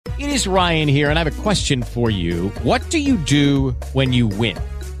It is Ryan here, and I have a question for you. What do you do when you win?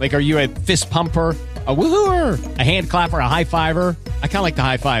 Like, are you a fist pumper, a woohooer, a hand clapper, a high fiver? I kind of like the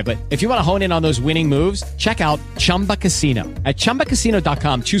high five, but if you want to hone in on those winning moves, check out Chumba Casino. At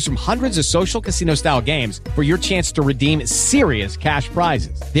ChumbaCasino.com, choose from hundreds of social casino-style games for your chance to redeem serious cash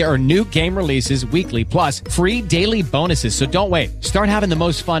prizes. There are new game releases weekly, plus free daily bonuses. So don't wait. Start having the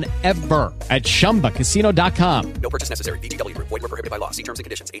most fun ever at ChumbaCasino.com. No purchase necessary. VGW. Void where prohibited by law. See terms and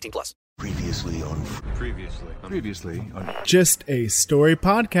conditions. 18+. Previously on Just a Story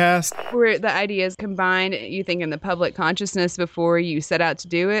podcast. Were the ideas combined, you think, in the public consciousness before you set out to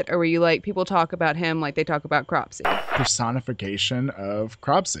do it? Or were you like, people talk about him like they talk about Cropsey? Personification of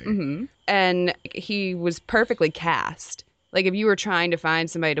Cropsey. Mm-hmm. And he was perfectly cast. Like, if you were trying to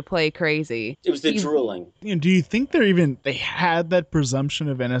find somebody to play crazy. It was the drooling. Do you think they had that presumption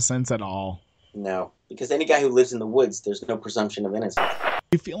of innocence at all? No. Because any guy who lives in the woods, there's no presumption of innocence.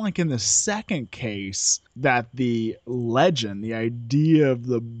 I feel like in the second case that the legend, the idea of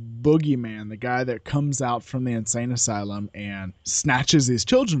the boogeyman, the guy that comes out from the insane asylum and snatches these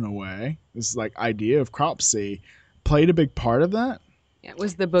children away, this like idea of Cropsey, played a big part of that? Yeah, it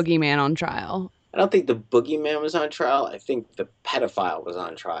was the boogeyman on trial. I don't think the boogeyman was on trial. I think the pedophile was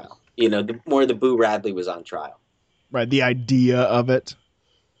on trial. You know, more the Boo Radley was on trial. Right, the idea of it.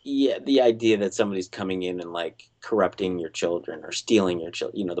 Yeah, the idea that somebody's coming in and, like, corrupting your children or stealing your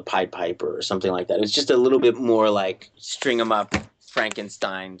children, you know, the Pied Piper or something like that. It's just a little bit more like string them up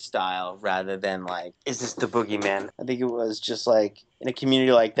Frankenstein style rather than, like, is this the boogeyman? I think it was just like in a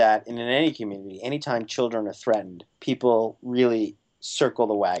community like that, and in any community, anytime children are threatened, people really circle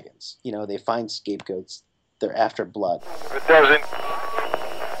the wagons. You know, they find scapegoats. They're after blood. It doesn't.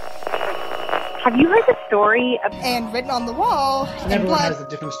 Have you heard the story of... And written on the wall. And everyone has the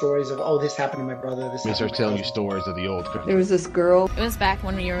different stories of, oh, this happened to my brother. They start telling you stories of the old. There was this girl. It was back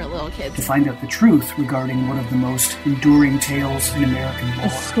when we were little kids. To find out the truth regarding one of the most enduring tales in American law. A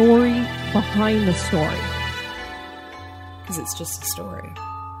story behind the story. Because it's just a story.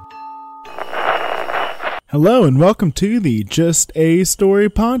 Hello and welcome to the Just a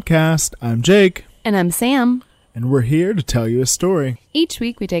Story podcast. I'm Jake. And I'm Sam. And we're here to tell you a story. Each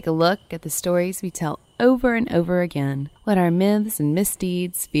week we take a look at the stories we tell over and over again. What our myths and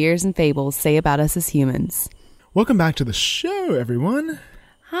misdeeds, fears and fables say about us as humans. Welcome back to the show, everyone.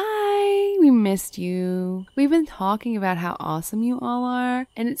 Hi, we missed you. We've been talking about how awesome you all are,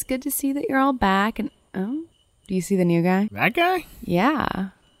 and it's good to see that you're all back. And oh, do you see the new guy? That guy?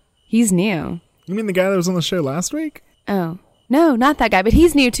 Yeah, he's new. You mean the guy that was on the show last week? Oh, no, not that guy, but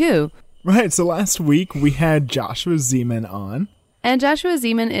he's new too. Right, so last week we had Joshua Zeman on. And Joshua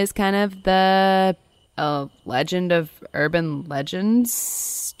Zeman is kind of the legend of urban legends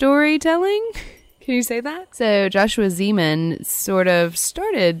storytelling. Can you say that? So Joshua Zeman sort of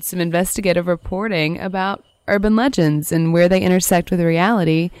started some investigative reporting about urban legends and where they intersect with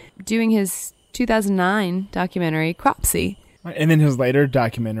reality, doing his 2009 documentary, Cropsey. And then his later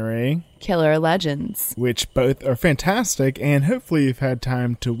documentary, Killer Legends, which both are fantastic and hopefully you've had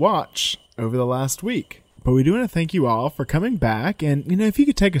time to watch over the last week. But we do want to thank you all for coming back. And, you know, if you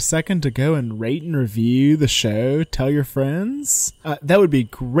could take a second to go and rate and review the show, tell your friends, that would be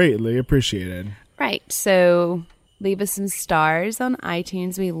greatly appreciated. Right. So leave us some stars on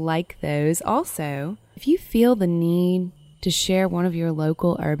iTunes. We like those. Also, if you feel the need to share one of your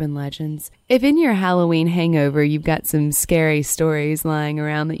local urban legends. If in your Halloween hangover you've got some scary stories lying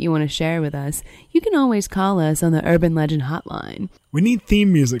around that you want to share with us, you can always call us on the Urban Legend Hotline. We need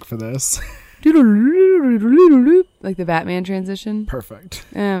theme music for this. Like the Batman transition? Perfect.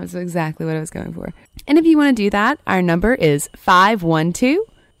 That's exactly what I was going for. And if you want to do that, our number is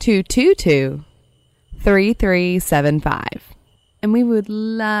 512-222-3375. And we would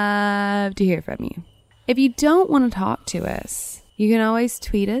love to hear from you. If you don't want to talk to us, you can always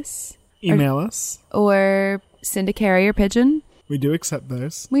tweet us. Email us. Or send a carrier pigeon. We do accept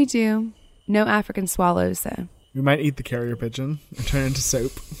those. We do. No African swallows, though. We might eat the carrier pigeon and turn it into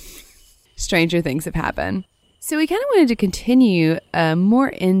soap. Stranger things have happened. So we kind of wanted to continue a more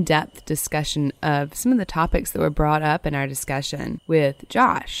in-depth discussion of some of the topics that were brought up in our discussion with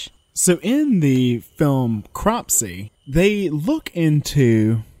Josh. So in the film Cropsey, they look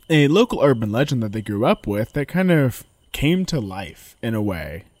into a local urban legend that they grew up with that kind of came to life in a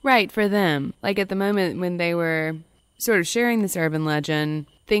way. Right, for them. Like at the moment when they were sort of sharing this urban legend,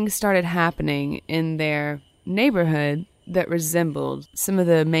 things started happening in their neighborhood that resembled some of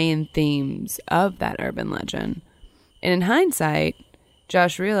the main themes of that urban legend. And in hindsight,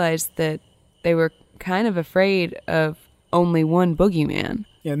 Josh realized that they were kind of afraid of only one boogeyman.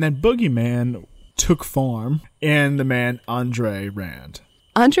 Yeah, and that boogeyman took form in the man Andre Rand.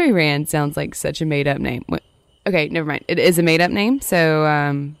 Andre Rand sounds like such a made-up name. Okay, never mind. It is a made-up name,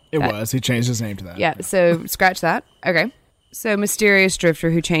 so... He changed his name to that. Yeah, so scratch that. Okay. So Mysterious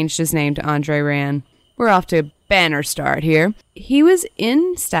Drifter, who changed his name to Andre Rand. We're off to a banner start here. He was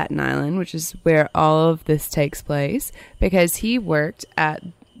in Staten Island, which is where all of this takes place, because he worked at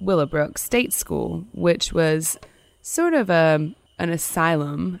Willowbrook State School, which was sort of an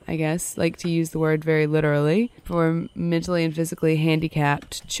asylum, I guess, like to use the word very literally, for mentally and physically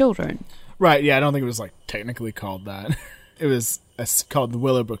handicapped children. Right, yeah, I don't think it was like technically called that. It was called the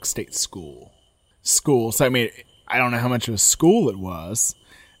Willowbrook State School. So, I mean, I don't know how much of a school it was.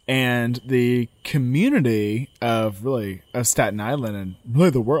 And the community of Staten Island and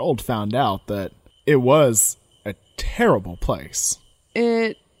really the world found out that it was a terrible place.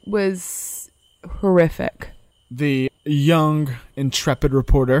 It was horrific. The young, intrepid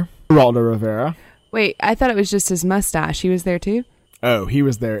reporter, Geraldo Rivera. Wait, I thought it was just his mustache. He was there too? Oh, he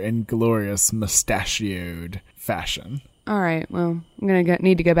was there in glorious mustachioed fashion. All right, well, I'm going to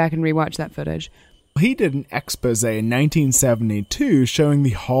need to go back and rewatch that footage. He did an expose in 1972 showing the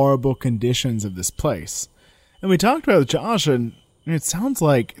horrible conditions of this place. And we talked about it with Josh, and it sounds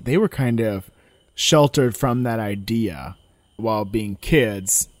like they were kind of sheltered from that idea while being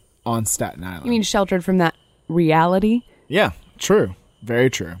kids on Staten Island. You mean sheltered from that reality? Yeah, true. Very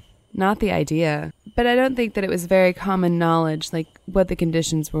true. Not the idea. But I don't think that it was very common knowledge, like what the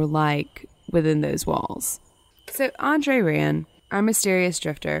conditions were like within those walls. So Andre Rand, our mysterious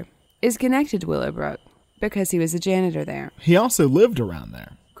drifter, is connected to Willowbrook because he was a janitor there. He also lived around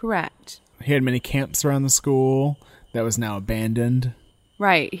there. Correct. He had many camps around the school that was now abandoned.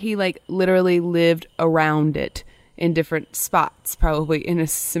 Right. He literally lived around it in different spots, probably in a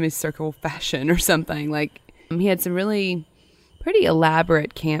semicircle fashion or something. He had some really pretty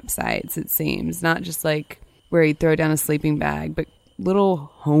elaborate campsites, it seems. Not just where he'd throw down a sleeping bag, but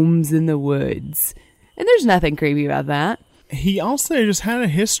little homes in the woods. And there's nothing creepy about that. He also just had a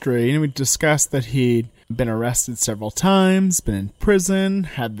history, and we discussed that he'd been arrested several times, been in prison,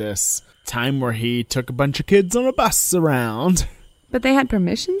 had this time where he took a bunch of kids on a bus around. But they had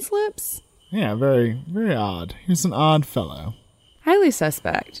permission slips? Yeah, very, very odd. He was an odd fellow. Highly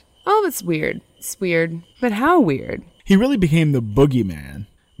suspect. All of it's weird. It's weird. But how weird? He really became the boogeyman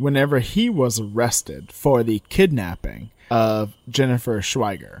whenever he was arrested for the kidnapping of Jennifer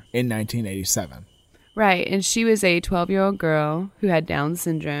Schweiger in 1987. Right, and she was a 12-year-old girl who had Down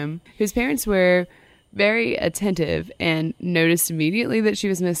syndrome, whose parents were very attentive and noticed immediately that she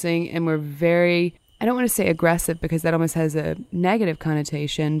was missing and were very, I don't want to say aggressive because that almost has a negative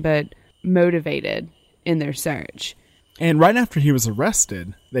connotation, but motivated in their search. And right after he was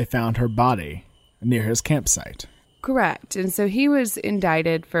arrested, they found her body near his campsite. Correct, and so he was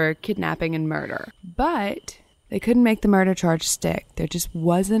indicted for kidnapping and murder, but they couldn't make the murder charge stick. There just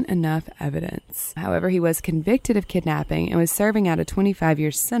wasn't enough evidence. However, he was convicted of kidnapping and was serving out a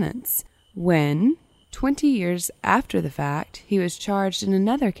 25-year sentence when, 20 years after the fact, he was charged in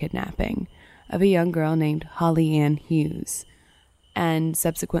another kidnapping of a young girl named Holly Ann Hughes and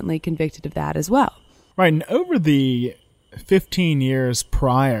subsequently convicted of that as well. Right, and over the 15 years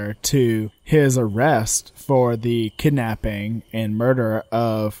prior to his arrest for the kidnapping and murder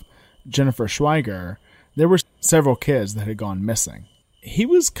of Jennifer Schweiger, there were several kids that had gone missing. He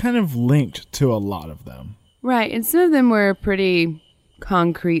was kind of linked to a lot of them. Right, and some of them were pretty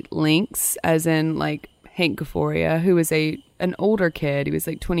concrete links, as in Hank Gaforia, who was an older kid. He was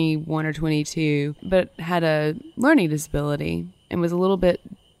 21 or 22, but had a learning disability and was a little bit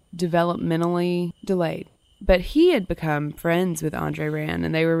developmentally delayed. But he had become friends with Andre Rand,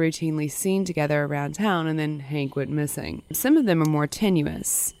 and they were routinely seen together around town, and then Hank went missing. Some of them are more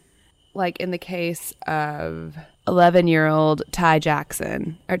tenuous. Like in the case of 11-year-old Thais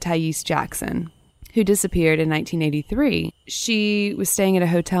Jackson, who disappeared in 1983. She was staying at a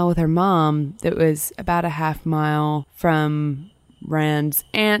hotel with her mom that was about a half mile from Rand's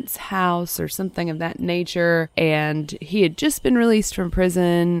aunt's house or something of that nature. And he had just been released from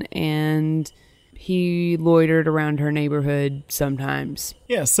prison, and he loitered around her neighborhood sometimes.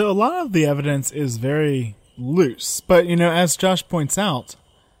 Yeah, so a lot of the evidence is very loose. But, as Josh points out,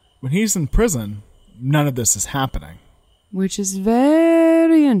 when he's in prison, none of this is happening. Which is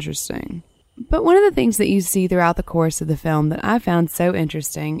very interesting. But one of the things that you see throughout the course of the film that I found so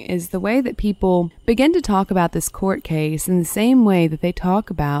interesting is the way that people begin to talk about this court case in the same way that they talk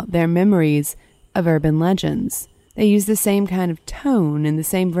about their memories of urban legends. They use the same kind of tone and the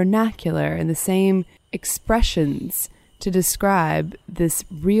same vernacular and the same expressions to describe this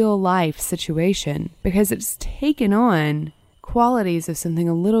real-life situation because it's taken on qualities of something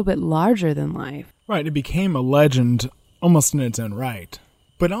a little bit larger than life. Right, it became a legend almost in its own right.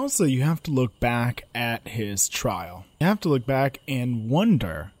 But also you have to look back at his trial. You have to look back and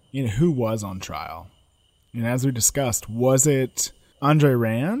wonder, who was on trial. And as we discussed, was it Andre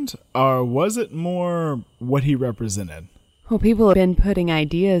Rand or was it more what he represented? Well, people have been putting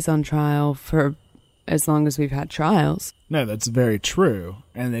ideas on trial for as long as we've had trials. No, that's very true.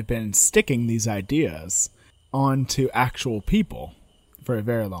 And they've been sticking these ideas onto actual people for a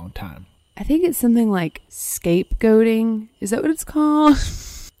very long time. I think it's something like scapegoating. Is that what it's called?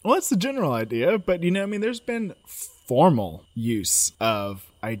 Well, that's the general idea, but there's been formal use of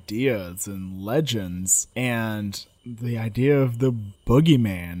ideas and legends and the idea of the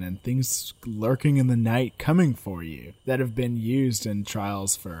boogeyman and things lurking in the night coming for you that have been used in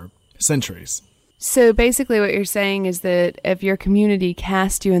trials for centuries. So basically what you're saying is that if your community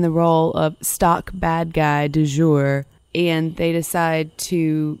cast you in the role of stock bad guy du jour and they decide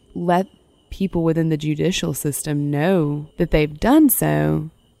to let people within the judicial system know that they've done so,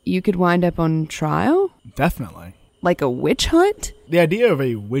 you could wind up on trial? Definitely. Like a witch hunt? The idea of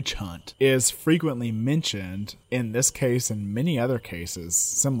a witch hunt is frequently mentioned in this case and many other cases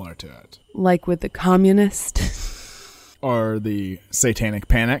similar to it. Like with the communist? Or the satanic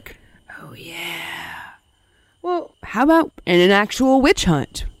panic. Oh, yeah. Well, how about an actual witch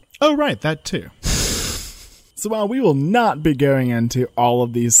hunt? Oh, right, that too. So while we will not be going into all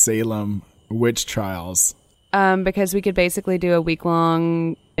of these Salem witch trials, because we could basically do a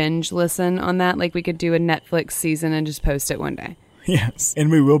week-long binge listen on that. Like we could do a Netflix season and just post it one day. Yes,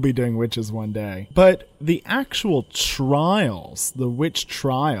 and we will be doing witches one day. But the actual trials, the witch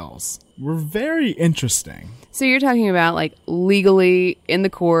trials, were very interesting. So you're talking about like legally in the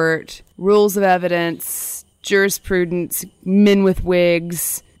court, rules of evidence, jurisprudence, men with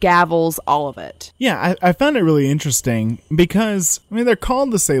wigs, gavels, all of it. Yeah, I found it really interesting because, they're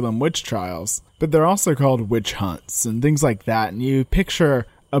called the Salem witch trials, but they're also called witch hunts and things like that. And you picture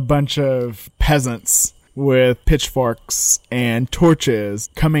a bunch of peasants with pitchforks and torches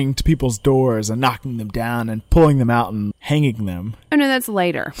coming to people's doors and knocking them down and pulling them out and hanging them. Oh, no, that's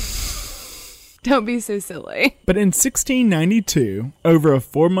later. Don't be so silly. But in 1692, over a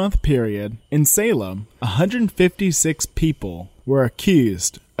 4-month period, in Salem, 156 people were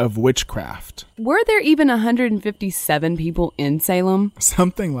accused of witchcraft. Were there even 157 people in Salem?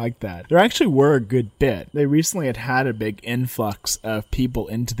 Something like that. There actually were a good bit. They recently had a big influx of people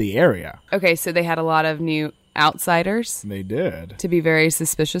into the area. Okay, so they had a lot of new outsiders. They did. To be very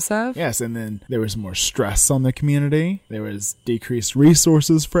suspicious of. Yes, and then there was more stress on the community. There was decreased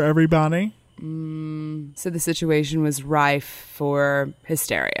resources for everybody. So the situation was rife for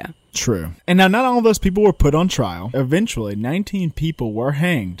hysteria. True. And now not all of those people were put on trial. Eventually, 19 people were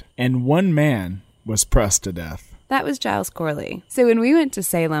hanged, and 1 man was pressed to death. That was Giles Corley. So when we went to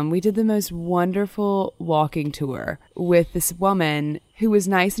Salem, we did the most wonderful walking tour with this woman who was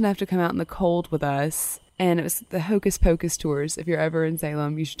nice enough to come out in the cold with us. And it was the Hocus Pocus tours. If you're ever in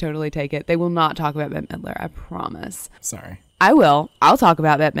Salem, you should totally take it. They will not talk about Bette Midler, I promise. Sorry. I will. I'll talk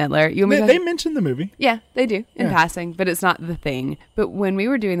about Bette Midler. They mentioned the movie. Yeah, they do in passing, but it's not the thing. But when we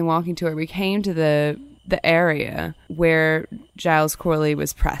were doing the walking tour, we came to the area where Giles Corley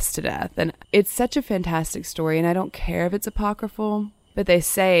was pressed to death. And it's such a fantastic story, and I don't care if it's apocryphal, but they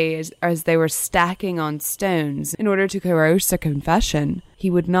say as they were stacking on stones in order to coerce a confession, he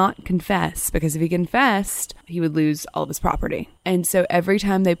would not confess, because if he confessed, he would lose all of his property. And so every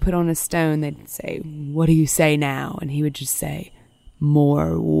time they put on a stone, they'd say, "What do you say now?" And he would just say,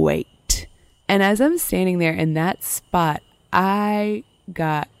 "More weight." And as I'm standing there in that spot, I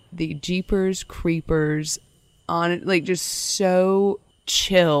got the Jeepers Creepers on it, like just so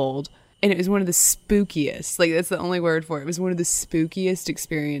chilled. And it was one of the spookiest, like that's the only word for it. It was one of the spookiest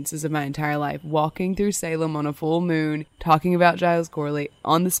experiences of my entire life. Walking through Salem on a full moon, talking about Giles Corley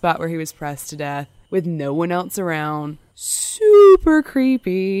on the spot where he was pressed to death with no one else around. Super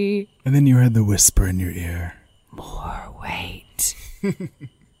creepy. And then you heard the whisper in your ear. More weight.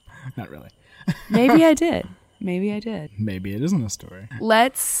 Not really. Maybe I did. Maybe I did. Maybe it isn't a story.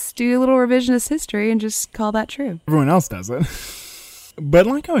 Let's do a little revisionist history and just call that true. Everyone else does it. But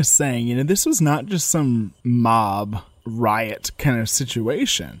like I was saying, this was not just some mob riot kind of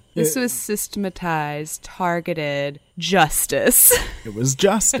situation. This was systematized, targeted justice. It was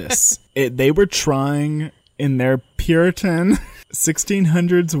justice. They were trying in their Puritan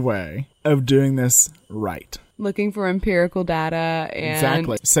 1600s way of doing this right. Looking for empirical data and...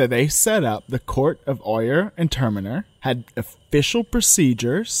 Exactly. So they set up the Court of Oyer and Terminer, had official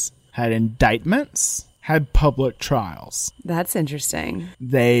procedures, had indictments, had public trials. That's interesting.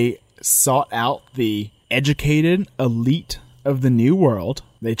 They sought out the educated elite of the New World.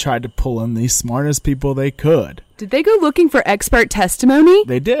 They tried to pull in the smartest people they could. Did they go looking for expert testimony?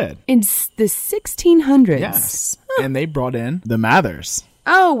 They did. In the 1600s? Yes. And they brought in the Mathers.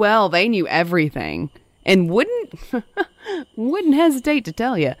 Oh, well, they knew everything. And wouldn't hesitate to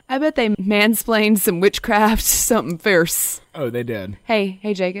tell you. I bet they mansplained some witchcraft, something fierce. Oh, they did. Hey,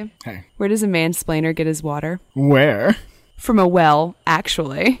 Jacob. Hey. Where does a mansplainer get his water? Where? From a well,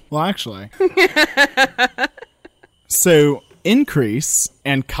 actually. Well, actually. So, Increase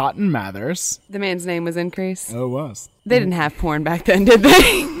and Cotton Mathers. The man's name was Increase? Oh, it was. They didn't have porn back then, did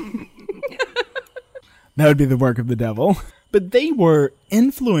they? That would be the work of the devil. But they were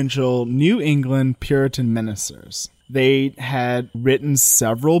influential New England Puritan ministers. They had written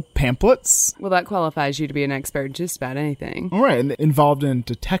several pamphlets. Well, that qualifies you to be an expert in just about anything. All right, and involved in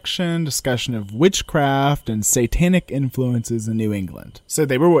detection, discussion of witchcraft, and satanic influences in New England. So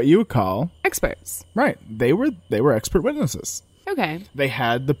they were what you would call... experts. Right. They were expert witnesses. Okay. They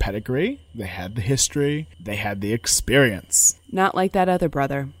had the pedigree, they had the history, they had the experience. Not like that other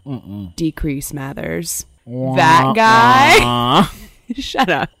brother. Decrease Mathers. Wah, that guy? wah. Shut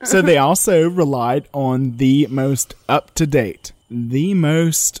up. So they also relied on the most up-to-date, the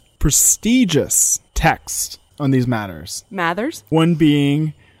most prestigious text on these matters. Mathers? One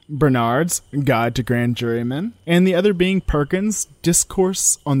being Bernard's Guide to Grand Jurymen, and the other being Perkins'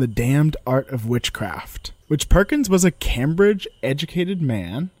 Discourse on the Damned Art of Witchcraft. Which Perkins was a Cambridge-educated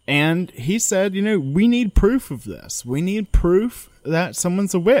man, and he said, we need proof of this. We need proof that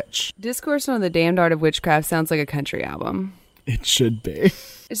someone's a witch. Discourse on the Damned Art of Witchcraft sounds like a country album. It should be.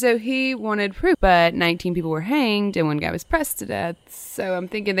 So he wanted proof, but 19 people were hanged and one guy was pressed to death. So I'm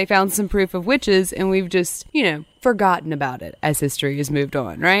thinking they found some proof of witches and we've just, forgotten about it as history has moved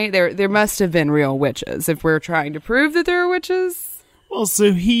on, right? There must have been real witches if we're trying to prove that there are witches. Well,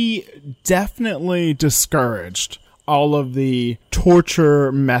 so he definitely discouraged all of the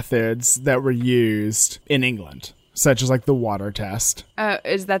torture methods that were used in England, such as like the water test.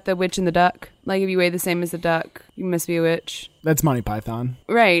 Is that the witch and the duck? Like if you weigh the same as the duck, you must be a witch. That's Monty Python.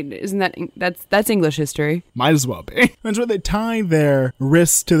 Right. Isn't that's English history? Might as well be. That's where they tie their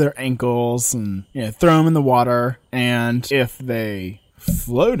wrists to their ankles and throw them in the water. And if they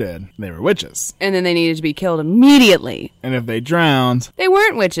floated, they were witches. And then they needed to be killed immediately. And if they drowned, they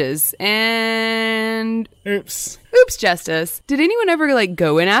weren't witches. And oops, Justice. Did anyone ever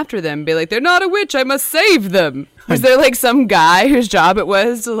go in after them and be like, they're not a witch, I must save them? Was there some guy whose job it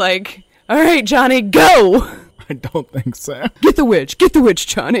was to all right, Johnny, go? I don't think so. Get the witch,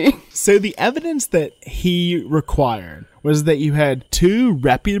 Johnny. So the evidence that he required was that you had 2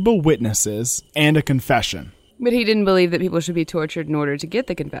 reputable witnesses and a confession. But he didn't believe that people should be tortured in order to get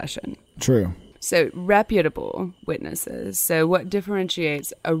the confession. True. So reputable witnesses. So what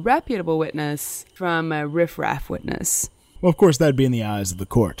differentiates a reputable witness from a riffraff witness? Well, of course, that'd be in the eyes of the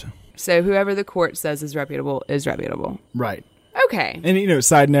court. So whoever the court says is reputable is reputable. Right. Okay. And,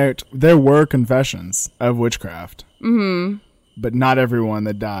 side note, there were confessions of witchcraft. Mm-hmm. But not everyone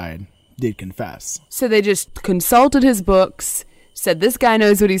that died did confess. So they just consulted his books, said this guy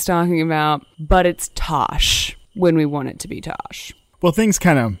knows what he's talking about, but it's Tosh when we want it to be Tosh. Well, things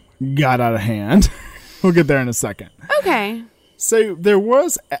kind of got out of hand. We'll get there in a second. Okay. So there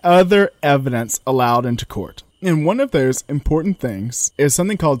was other evidence allowed into court. And one of those important things is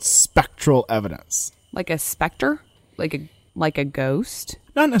something called spectral evidence. Like a specter? Like a ghost?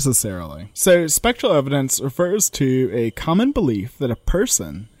 Not necessarily. So spectral evidence refers to a common belief that a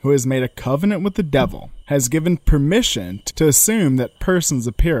person who has made a covenant with the devil has given permission to assume that person's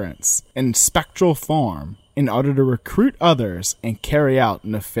appearance in spectral form in order to recruit others and carry out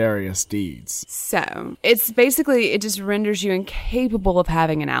nefarious deeds. So, it's basically, it just renders you incapable of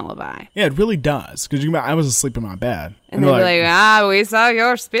having an alibi. Yeah, it really does. Because I was asleep in my bed. And they're like, we saw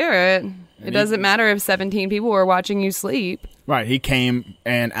your spirit. It doesn't matter if 17 people were watching you sleep. Right, he came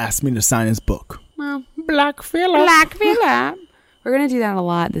and asked me to sign his book. Well, Black Phillip. We're going to do that a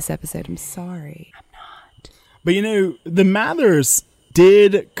lot this episode. I'm sorry. I'm not. But the Mathers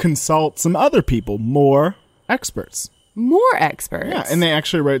did consult some other people, more experts. More experts? Yeah, and they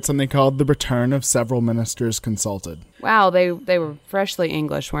actually wrote something called The Return of Several Ministers Consulted. Wow, they were freshly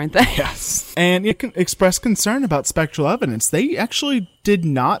English, weren't they? Yes. And it expressed concern about spectral evidence. They actually did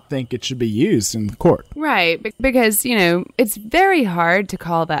not think it should be used in court. Right, because, it's very hard to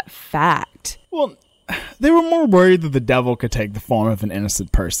call that fact. Well, they were more worried that the devil could take the form of an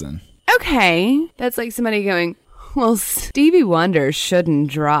innocent person. Okay. That's like somebody going, well, Stevie Wonder shouldn't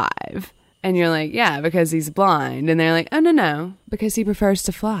drive. And you're like, yeah, because he's blind. And they're like, oh, no, because he prefers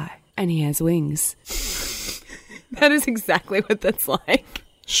to fly. And he has wings. That is exactly what that's like.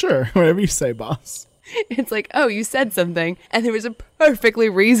 Sure, whatever you say, boss. It's like, oh, you said something, and there was a perfectly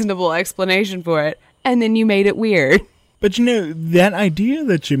reasonable explanation for it, and then you made it weird. But that idea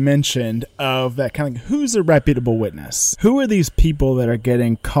that you mentioned of that kind of, who's a reputable witness? Who are these people that are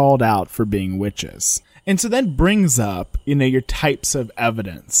getting called out for being witches? And so that brings up, your types of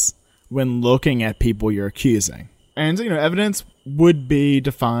evidence when looking at people you're accusing. And, evidence would be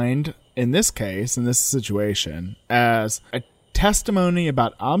defined in this case, in this situation, as a testimony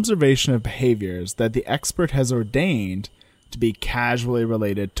about observation of behaviors that the expert has ordained to be casually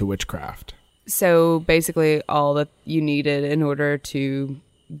related to witchcraft. So basically all that you needed in order to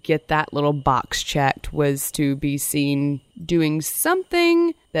get that little box checked was to be seen doing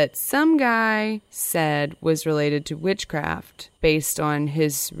something that some guy said was related to witchcraft based on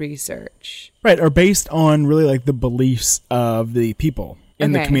his research. Right, or based on really like the beliefs of the people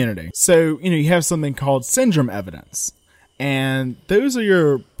in the community. So, you have something called syndrome evidence. And those are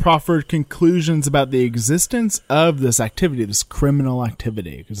your proffered conclusions about the existence of this activity, this criminal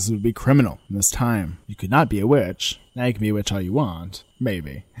activity, because this would be criminal in this time. You could not be a witch. Now you can be a witch all you want.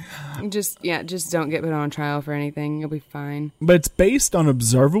 Maybe. Just don't get put on trial for anything. You'll be fine. But it's based on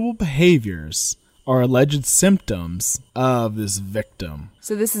observable behaviors or alleged symptoms of this victim.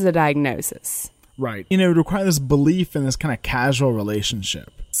 So this is a diagnosis. Right. It would require this belief in this kind of casual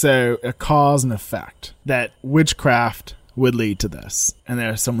relationship. So a cause and effect that witchcraft would lead to this. And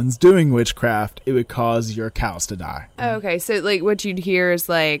if someone's doing witchcraft, it would cause your cows to die. Okay, so like what you'd hear is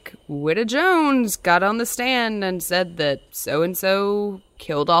like, Witta Jones got on the stand and said that so-and-so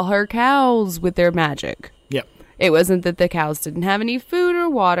killed all her cows with their magic. Yep. It wasn't that the cows didn't have any food or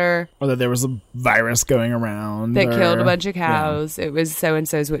water. Or that there was a virus going around. That killed a bunch of cows. Yeah. It was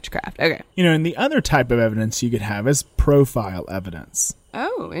so-and-so's witchcraft. Okay. And the other type of evidence you could have is profile evidence.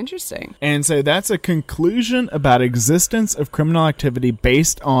 Oh, interesting. And so that's a conclusion about existence of criminal activity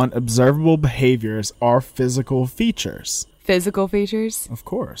based on observable behaviors or physical features. Physical features? Of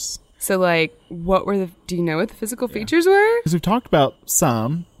course. So, like, do you know what the physical features were? Because we've talked about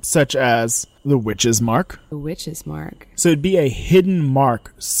some, such as the witch's mark. The witch's mark. So it'd be a hidden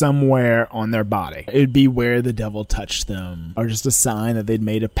mark somewhere on their body. It'd be where the devil touched them, or just a sign that they'd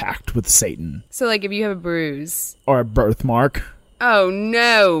made a pact with Satan. So, like, if you have a bruise. Or a birthmark. Oh,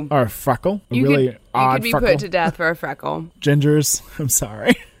 no. Or a freckle. You could be put to death for a freckle. Gingers. I'm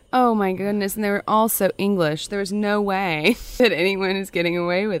sorry. Oh, my goodness. And they were all so English. There was no way that anyone is getting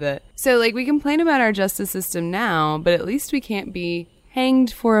away with it. So, like, we complain about our justice system now, but at least we can't be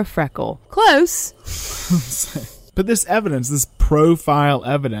hanged for a freckle. Close. But this evidence, this profile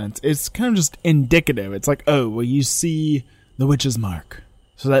evidence, it's kind of just indicative. It's like, oh, well, you see the witch's mark.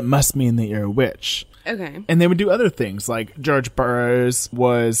 So that must mean that you're a witch. Okay. And they would do other things, like George Burroughs,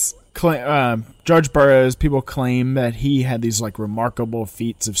 people claim that he had these like remarkable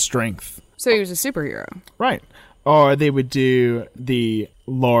feats of strength. So he was a superhero. Right. Or they would do the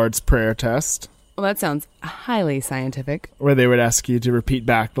Lord's Prayer test. Well, that sounds highly scientific. Where they would ask you to repeat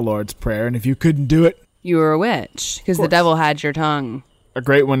back the Lord's Prayer, and if you couldn't do it, you were a witch, because the devil had your tongue. A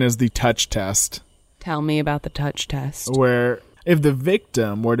great one is the touch test. Tell me about the touch test. Where if the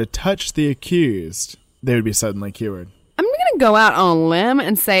victim were to touch the accused, they would be suddenly cured. I'm going to go out on a limb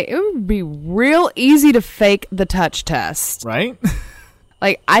and say it would be real easy to fake the touch test. Right?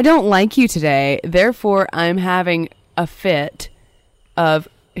 Like, I don't like you today, therefore I'm having a fit of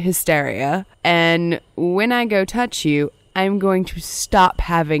hysteria. And when I go touch you, I'm going to stop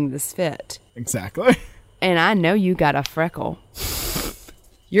having this fit. Exactly. And I know you got a freckle.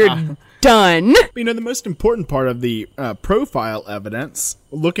 You're done. The most important part of the profile evidence,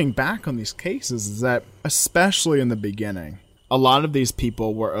 looking back on these cases, is that, especially in the beginning, a lot of these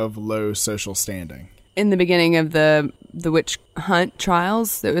people were of low social standing. In the beginning of the witch hunt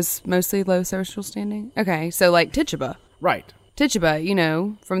trials, it was mostly low social standing? Okay, so like Tituba. Right. Tituba,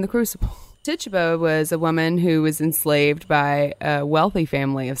 from the Crucible. Tituba was a woman who was enslaved by a wealthy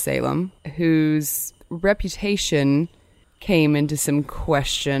family of Salem, whose reputation came into some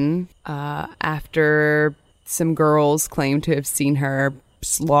question after some girls claimed to have seen her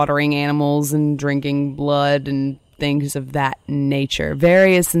slaughtering animals and drinking blood and things of that nature.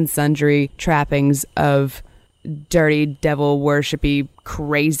 Various and sundry trappings of dirty, devil-worshipy,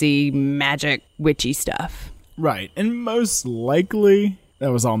 crazy, magic, witchy stuff. Right, and most likely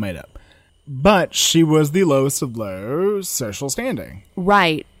that was all made up. But she was the lowest of low social standing.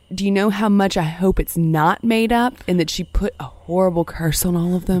 Right. Do you know how much I hope it's not made up and that she put a horrible curse on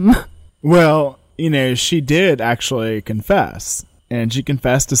all of them? Well, she did actually confess. And she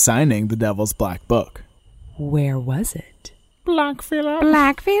confessed to signing the Devil's Black Book. Where was it? Black Phillip.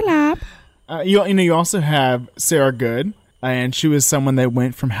 Black Phillip. You also have Sarah Good And she was someone that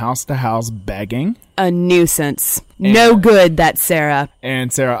went from house to house begging. A nuisance. No good, that's Sarah.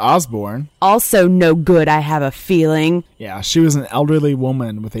 And Sarah Osborne. Also no good, I have a feeling. Yeah, she was an elderly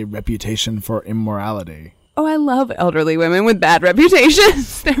woman with a reputation for immorality. Oh, I love elderly women with bad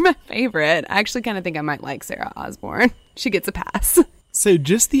reputations. They're my favorite. I actually kind of think I might like Sarah Osborne. She gets a pass. So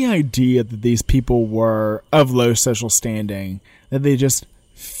just the idea that these people were of low social standing, that they just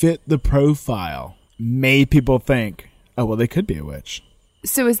fit the profile, made people think, oh, well, they could be a witch.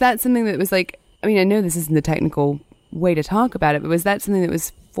 So is that something that was like, I mean, I know this isn't the technical way to talk about it, but was that something that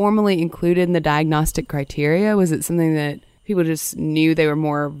was formally included in the diagnostic criteria? Was it something that people just knew they were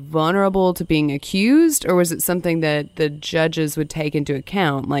more vulnerable to being accused? Or was it something that the judges would take into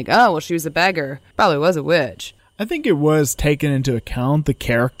account? Like, oh, well, she was a beggar. Probably was a witch. I think it was taken into account. The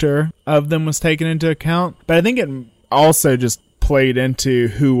character of them was taken into account. But I think it also just played into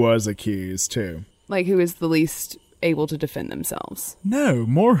who was accused, too. Like, who was the least able to defend themselves? No,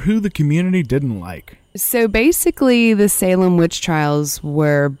 more who the community didn't like. So basically, the Salem witch trials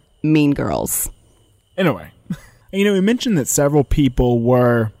were mean girls. In a way. You know, we mentioned that several people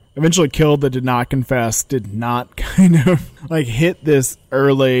were eventually killed that did not confess, did not kind of like hit this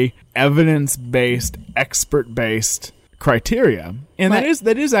early evidence-based, expert-based criteria. And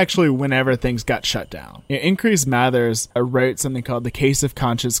that is actually whenever things got shut down. Increase Mathers wrote something called The Case of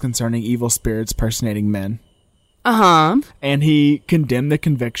Conscience Concerning Evil Spirits Personating Men. Uh-huh. And he condemned the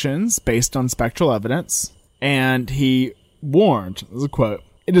convictions based on spectral evidence. And he warned, this is a quote,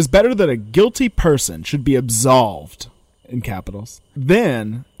 "It is better that a guilty person should be absolved," in capitals,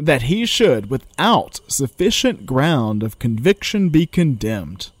 "than that he should, without sufficient ground of conviction, be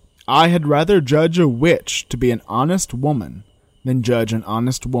condemned. I had rather judge a witch to be an honest woman than judge an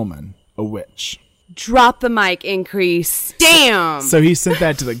honest woman a witch." Drop the mic, Increase. Damn! So he sent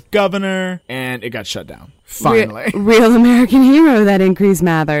that to the governor, and it got shut down. Finally. Real American hero, that Increase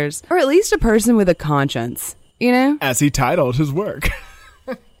Mathers. Or at least a person with a conscience, you know? As he titled his work.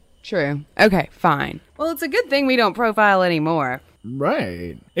 True. Okay, fine. Well, it's a good thing we don't profile anymore.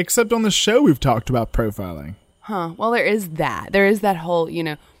 Right. Except on the show we've talked about profiling. Huh. Well, there is that. There is that whole,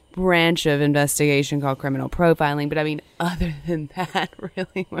 branch of investigation called criminal profiling. But I mean, other than that,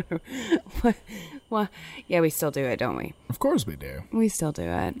 really, what? Yeah, we still do it, don't we? Of course we do. We still do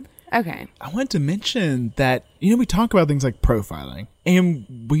it. Okay. I want to mention that, we talk about things like profiling,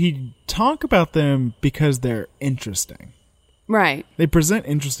 and we talk about them because they're interesting. Right. They present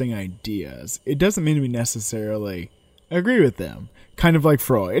interesting ideas. It doesn't mean we necessarily agree with them. Kind of like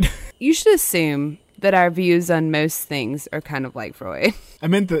Freud. You should assume that our views on most things are kind of like Freud. I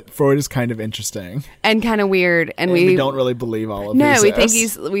meant that Freud is kind of interesting. And kind of weird. And we don't really believe all of this.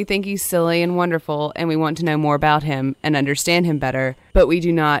 No, we think he's silly and wonderful, and we want to know more about him and understand him better, but we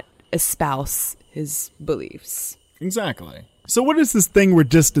do not espouse his beliefs. Exactly. So what is this thing we're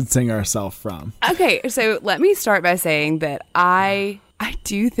distancing ourselves from? Okay, so let me start by saying that I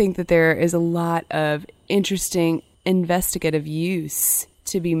do think that there is a lot of interesting investigative use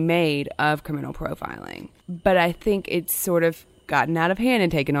to be made of criminal profiling. But I think it's sort of gotten out of hand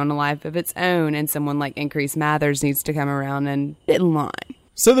and taken on a life of its own, and someone like Increase Mathers needs to come around and get in line.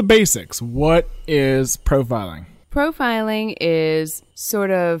 So the basics, what is profiling? Profiling is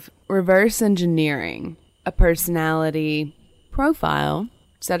sort of reverse engineering a personality profile,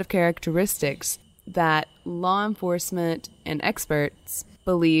 set of characteristics that law enforcement and experts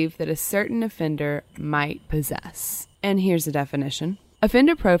believe that a certain offender might possess. And here's a definition.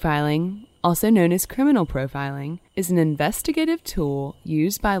 Offender profiling, also known as criminal profiling, is an investigative tool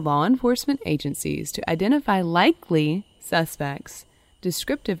used by law enforcement agencies to identify likely suspects.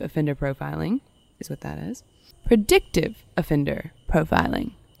 Descriptive offender profiling is what that is. Predictive offender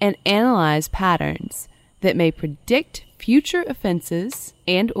profiling, and analyze patterns that may predict future offenses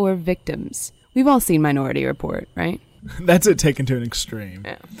and or victims. We've all seen Minority Report, right? That's it taken to an extreme.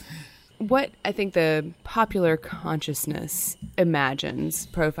 Yeah. What I think the popular consciousness imagines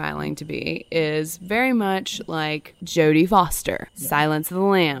profiling to be is very much like Jodie Foster, Silence of the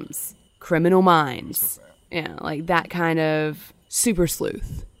Lambs, Criminal Minds. Yeah, like that kind of super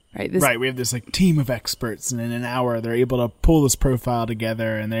sleuth. Right, we have this team of experts, and in an hour they're able to pull this profile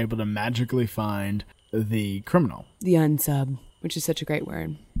together, and they're able to magically find the criminal. The unsub, which is such a great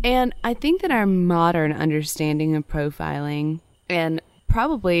word. And I think that our modern understanding of profiling, and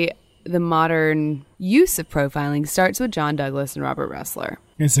probably the modern use of profiling, starts with John Douglas and Robert Ressler.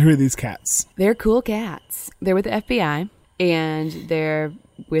 And so who are these cats? They're cool cats. They're with the FBI, and they're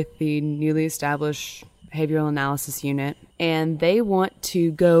with the newly established Behavioral Analysis Unit, and they want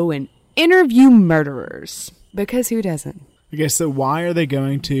to go and interview murderers, because who doesn't? Okay, so why are they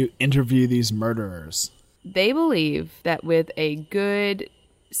going to interview these murderers? They believe that with a good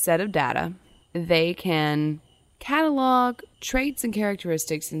set of data, they can catalog traits and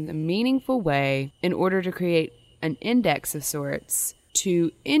characteristics in a meaningful way in order to create an index of sorts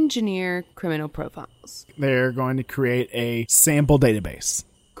to engineer criminal profiles. They're going to create a sample database.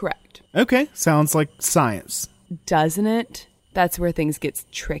 Correct. Okay, sounds like science. Doesn't it? That's where things get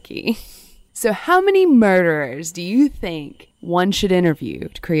tricky. So how many murderers do you think one should interview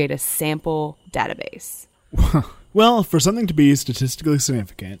to create a sample database? Well, for something to be statistically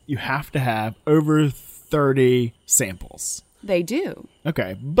significant, you have to have over 30 samples. They do.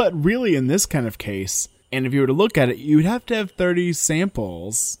 Okay, but really in this kind of case, and if you were to look at it, you'd have to have 30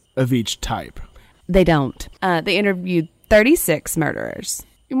 samples of each type. They don't. They interviewed 36 murderers.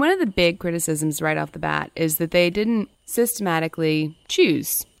 And one of the big criticisms right off the bat is that they didn't systematically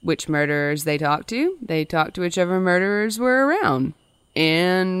choose which murderers they talked to. They talked to whichever murderers were around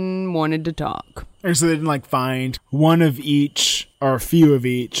and wanted to talk. Or so they didn't find one of each, or a few of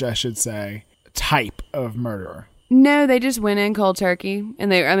each, I should say, type of murderer. No, they just went in cold turkey.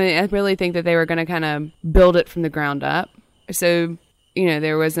 And I really think that they were going to kind of build it from the ground up. So,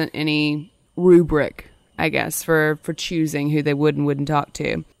 there wasn't any rubric, I guess, for choosing who they would and wouldn't talk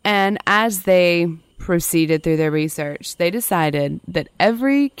to. And as they proceeded through their research, they decided that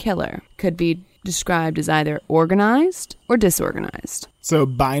every killer could be described as either organized or disorganized. So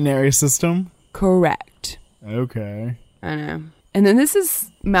binary system? Correct. Okay. I know. And then this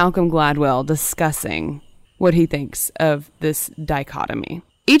is Malcolm Gladwell discussing what he thinks of this dichotomy.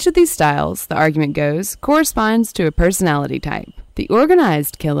 Each of these styles, the argument goes, corresponds to a personality type. The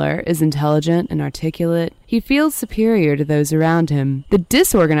organized killer is intelligent and articulate. He feels superior to those around him. The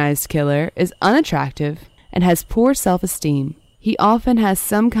disorganized killer is unattractive and has poor self-esteem. He often has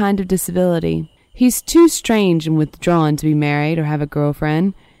some kind of disability. He's too strange and withdrawn to be married or have a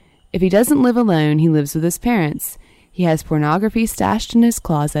girlfriend. If he doesn't live alone, he lives with his parents. He has pornography stashed in his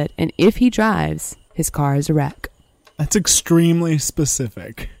closet, and if he drives, his car is a wreck. That's extremely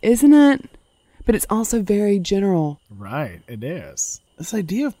specific. Isn't it? But it's also very general. Right, it is. This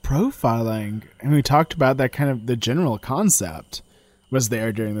idea of profiling, and we talked about that kind of the general concept was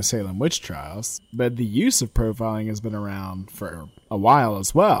there during the Salem witch trials, but the use of profiling has been around for a while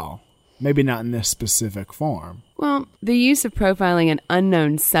as well. Maybe not in this specific form. Well, the use of profiling an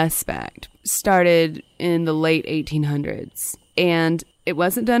unknown suspect started in the late 1800s. And it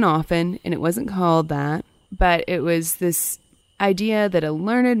wasn't done often, and it wasn't called that. But it was this idea that a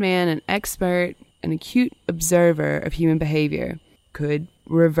learned man, an expert, an acute observer of human behavior could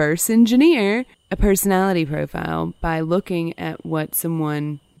reverse engineer a personality profile by looking at what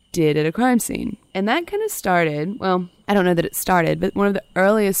someone did at a crime scene. And that kind of started, well, I don't know that it started, but one of the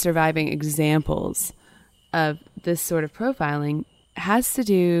earliest surviving examples of this sort of profiling has to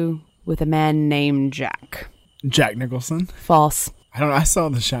do with a man named Jack. Jack Nicholson? False. I saw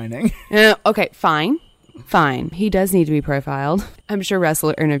The Shining. Okay, fine. He does need to be profiled. I'm sure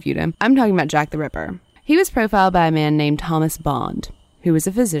Russell interviewed him. I'm talking about Jack the Ripper. He was profiled by a man named Thomas Bond, who was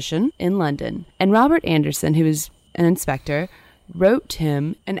a physician in London. And Robert Anderson, who was an inspector, wrote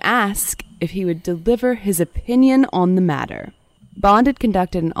him and asked if he would deliver his opinion on the matter. Bond had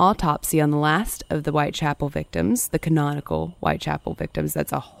conducted an autopsy on the last of the Whitechapel victims, the canonical Whitechapel victims.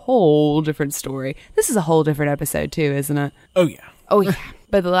 That's a whole different story. This is a whole different episode too, isn't it? Oh, yeah. Oh, yeah.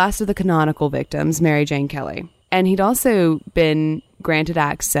 But the last of the canonical victims, Mary Jane Kelly. And he'd also been granted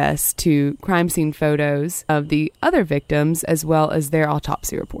access to crime scene photos of the other victims as well as their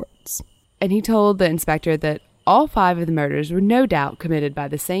autopsy reports. And he told the inspector that all 5 of the murders were no doubt committed by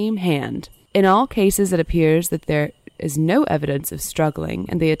the same hand. In all cases, it appears that there is no evidence of struggling,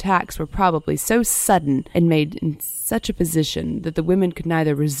 and the attacks were probably so sudden and made in such a position that the women could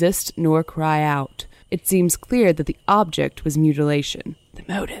neither resist nor cry out. It seems clear that the object was mutilation. The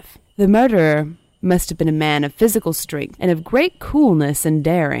motive. The murderer must have been a man of physical strength and of great coolness and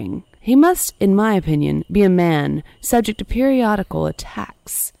daring. He must, in my opinion, be a man subject to periodical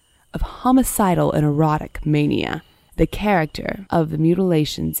attacks of homicidal and erotic mania. The character of the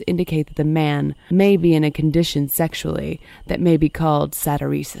mutilations indicate that the man may be in a condition sexually that may be called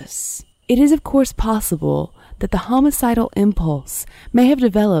satyresis. It is of course possible that the homicidal impulse may have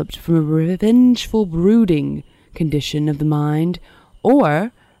developed from a revengeful brooding condition of the mind,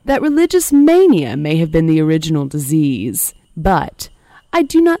 or that religious mania may have been the original disease. But I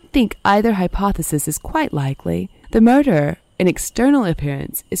do not think either hypothesis is quite likely. The murderer, in external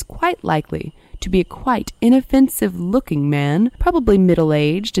appearance, is quite likely to be a quite inoffensive-looking man, probably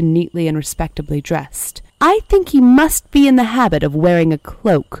middle-aged and neatly and respectably dressed. I think he must be in the habit of wearing a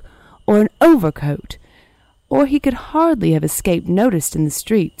cloak or an overcoat, or he could hardly have escaped notice in the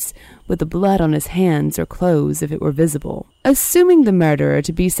streets, with the blood on his hands or clothes if it were visible. Assuming the murderer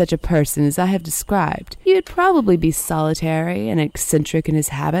to be such a person as I have described, he would probably be solitary and eccentric in his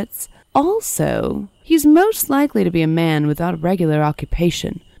habits. Also, he's most likely to be a man without a regular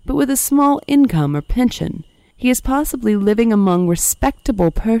occupation, but with a small income or pension. He is possibly living among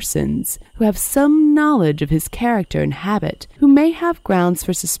respectable persons who have some knowledge of his character and habit, who may have grounds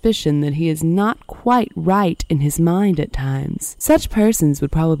for suspicion that he is not quite right in his mind at times. Such persons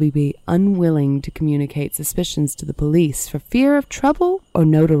would probably be unwilling to communicate suspicions to the police for fear of trouble or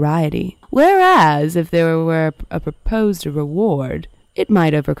notoriety. Whereas, if there were a proposed reward, it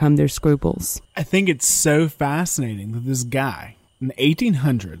might overcome their scruples. I think it's so fascinating that this guy, in the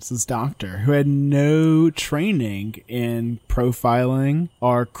 1800s, this doctor who had no training in profiling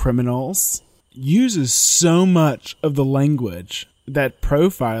or criminals, uses so much of the language that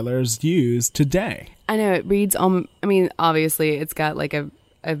profilers use today. I know, it reads, obviously it's got like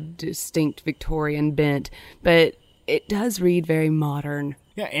a distinct Victorian bent, but it does read very modern.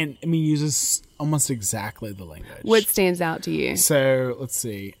 Yeah, and uses almost exactly the language. What stands out to you? So, let's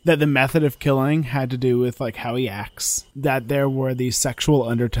see. That the method of killing had to do with like how he acts. That there were these sexual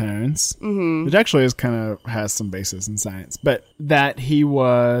undertones, which actually has some basis in science. But that he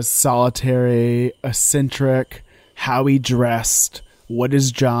was solitary, eccentric, how he dressed, what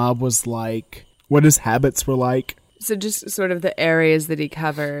his job was like, what his habits were like. So just sort of the areas that he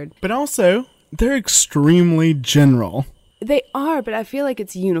covered. But also, they're extremely general. They are, but I feel like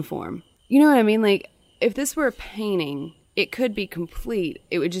it's uniform. You know what I mean? Like, if this were a painting, it could be complete.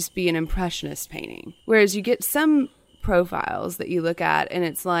 It would just be an impressionist painting. Whereas you get some profiles that you look at, and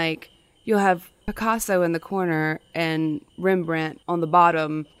it's like, you'll have Picasso in the corner and Rembrandt on the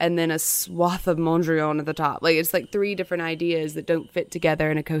bottom, and then a swath of Mondrian at the top. Like, it's like three different ideas that don't fit together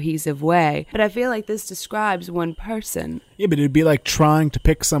in a cohesive way. But I feel like this describes one person. Yeah, but it'd be like trying to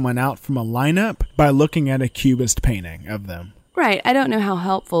pick someone out from a lineup by looking at a cubist painting of them. Right. I don't know how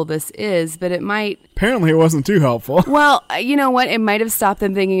helpful this is, but it might... Apparently it wasn't too helpful. Well, you know what? It might have stopped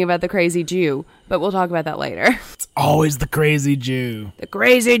them thinking about the crazy Jew, but we'll talk about that later. It's always the crazy Jew. The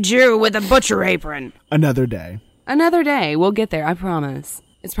crazy Jew with a butcher apron. Another day. Another day. We'll get there, I promise.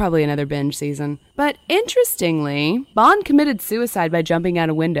 It's probably another binge season. But interestingly, Bond committed suicide by jumping out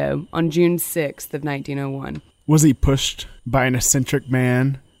a window on June 6th of 1901. Was he pushed by an eccentric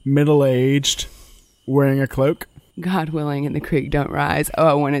man, middle-aged, wearing a cloak? God willing and the creek don't rise. Oh,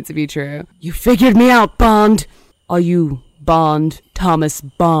 I want it to be true. You figured me out, Bond. Are you Bond, Thomas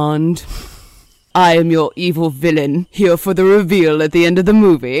Bond? I am your evil villain, here for the reveal at the end of the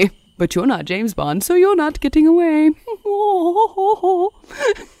movie. But you're not James Bond, so you're not getting away.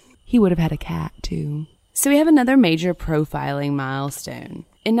 He would have had a cat, too. So we have another major profiling milestone.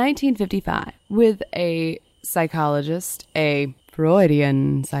 In 1955, with a psychologist, a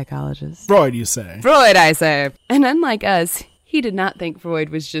Freudian psychologist. Freud, you say? Freud, I say. And unlike us, he did not think Freud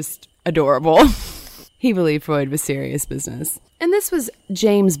was just adorable. He believed Freud was serious business. And this was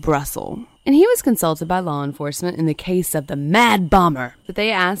James Brussel. And he was consulted by law enforcement in the case of the Mad Bomber. But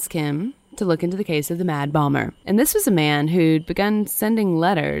they asked him to look into the case of the Mad Bomber. And this was a man who'd begun sending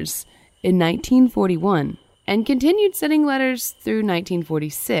letters in 1941 and continued sending letters through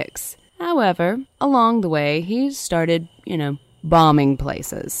 1946. However, along the way, he started, bombing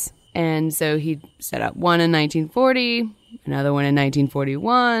places. And so he set up one in 1940, another one in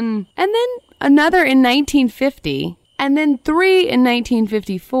 1941, and then another in 1950, and then 3 in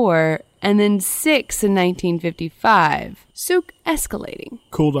 1954, and then 6 in 1955. So escalating.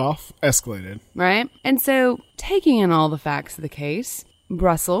 Cooled off, escalated. Right? And so, taking in all the facts of the case,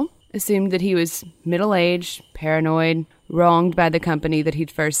 Brussel assumed that he was middle-aged, paranoid, wronged by the company that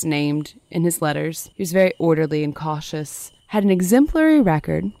he'd first named in his letters. He was very orderly and cautious, had an exemplary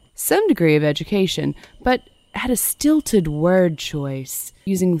record, some degree of education, but had a stilted word choice,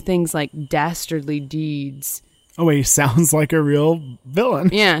 using things like dastardly deeds. Oh, he sounds like a real villain.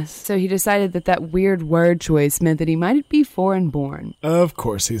 Yes, so he decided that weird word choice meant that he might be foreign-born. Of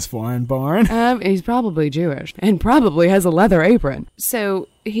course he's foreign-born. He's probably Jewish, and probably has a leather apron. So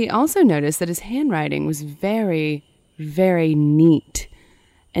he also noticed that his handwriting was very, very neat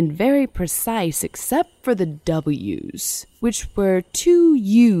and very precise, except for the W's, which were 2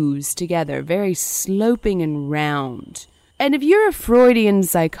 U's together, very sloping and round. And if you're a Freudian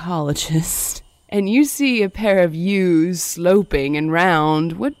psychologist and you see a pair of U's sloping and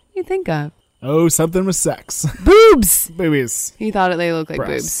round, what do you think of? Oh, something with sex. Boobs! Boobies. He thought they looked like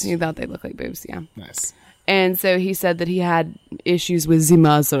Breasts. boobs. He thought they looked like boobs, yeah. Nice. And so he said that he had issues with the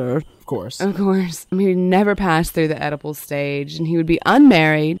mother. Of course. He'd never passed through the edible stage, and he would be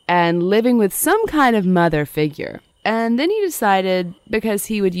unmarried and living with some kind of mother figure. And then he decided, because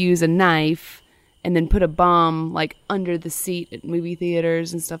he would use a knife and then put a bomb like under the seat at movie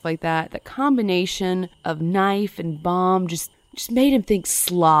theaters and stuff like that, the combination of knife and bomb just made him think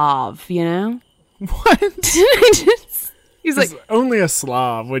Slav, you know? What? He's like, only a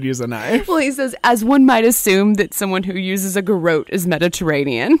Slav would use a knife. Well, he says, as one might assume that someone who uses a garrote is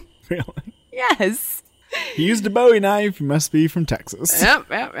Mediterranean. Really? Yes. He used a Bowie knife. He must be from Texas. Yep.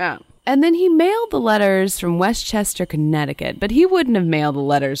 And then he mailed the letters from Westchester, Connecticut, but he wouldn't have mailed the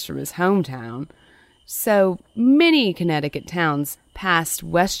letters from his hometown. So many Connecticut towns passed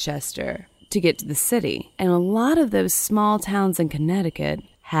Westchester to get to the city. And a lot of those small towns in Connecticut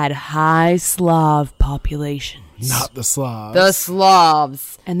had high Slav populations. Not the Slavs. The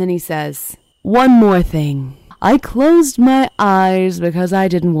Slavs. And then he says, one more thing. I closed my eyes because I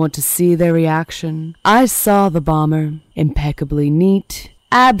didn't want to see their reaction. I saw the bomber, impeccably neat,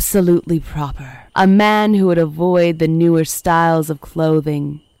 absolutely proper. A man who would avoid the newer styles of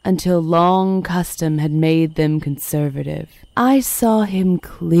clothing until long custom had made them conservative. I saw him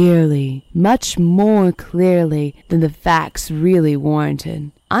clearly, much more clearly than the facts really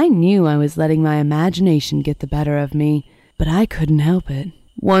warranted. I knew I was letting my imagination get the better of me, but I couldn't help it.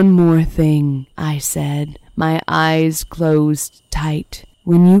 One more thing, I said, my eyes closed tight.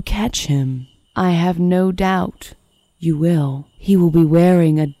 When you catch him, I have no doubt you will. He will be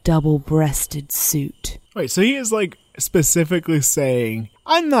wearing a double-breasted suit. Wait, so he is like specifically saying,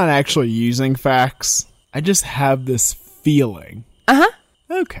 I'm not actually using facts. I just have this feeling. Uh-huh.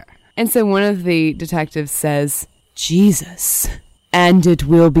 Okay. And so one of the detectives says, Jesus. And it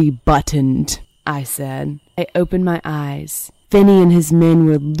will be buttoned, I said. I opened my eyes. Finney and his men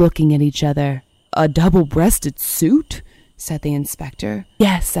were looking at each other. A double-breasted suit? Said the inspector.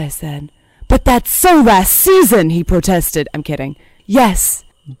 Yes, I said. But that's so last season, he protested. I'm kidding. Yes.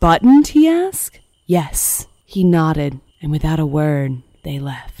 Buttoned, he asked? Yes. He nodded, and without a word, they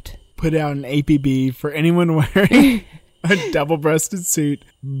left. Put out an APB for anyone wearing a double-breasted suit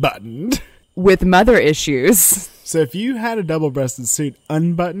buttoned. With mother issues. So if you had a double-breasted suit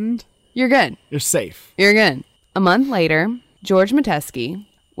unbuttoned, you're good. You're safe. You're good. A month later, George Metesky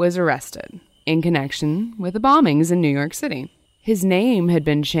was arrested in connection with the bombings in New York City. His name had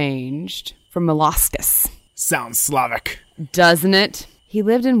been changed from Moloskus. Sounds Slavic. Doesn't it? He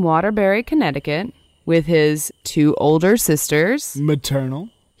lived in Waterbury, Connecticut, with his 2 older sisters. Maternal.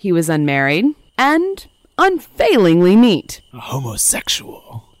 He was unmarried and unfailingly neat. A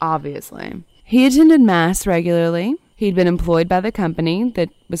homosexual. Obviously. He attended Mass regularly. He'd been employed by the company that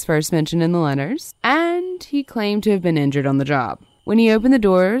was first mentioned in the letters, and he claimed to have been injured on the job. When he opened the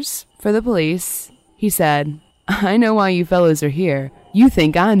doors for the police, he said, I know why you fellows are here. You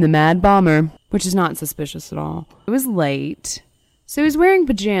think I'm the mad bomber, which is not suspicious at all. It was late, so he was wearing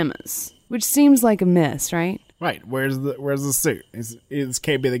pajamas, which seems like a miss, right? Right. Where's the suit? This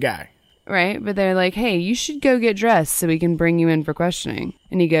can't be the guy. Right, but they're like, hey, you should go get dressed so we can bring you in for questioning.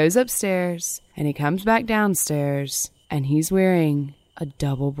 And he goes upstairs, and he comes back downstairs, and he's wearing a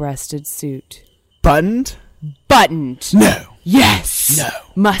double-breasted suit. Buttoned? Buttoned. No. Yes. No.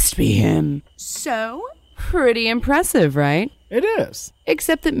 Must be him. So, pretty impressive, right? It is.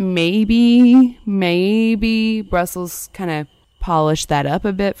 Except that maybe Brussels kind of polished that up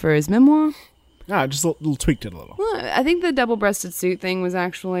a bit for his memoir. Just a little tweaked it a little. Well, I think the double-breasted suit thing was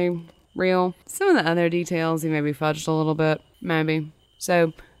actually real. Some of the other details he maybe fudged a little bit, maybe.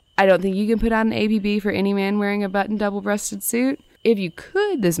 So, I don't think you can put out an APB for any man wearing a button double-breasted suit. If you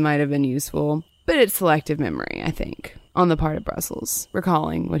could, this might have been useful, but it's selective memory, I think, on the part of Brussels,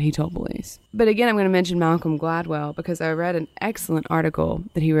 recalling what he told police. But again, I'm going to mention Malcolm Gladwell because I read an excellent article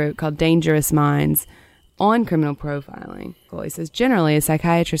that he wrote called Dangerous Minds on criminal profiling. He says, generally, a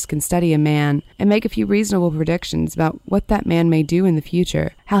psychiatrist can study a man and make a few reasonable predictions about what that man may do in the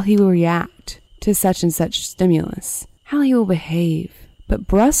future, how he will react to such and such stimulus, how he will behave. But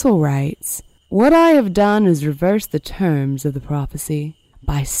Brussels writes, what I have done is reverse the terms of the prophecy.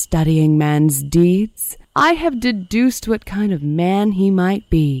 By studying man's deeds, I have deduced what kind of man he might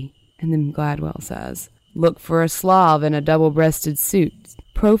be. And then Gladwell says, look for a Slav in a double-breasted suit.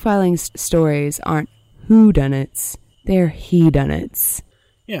 Profiling stories aren't whodunits, they're he-dunnits.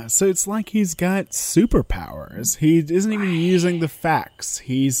 Yeah, so it's like he's got superpowers. He isn't even using the facts.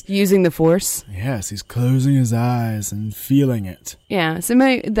 He's using the force? Yes, he's closing his eyes and feeling it. Yeah, so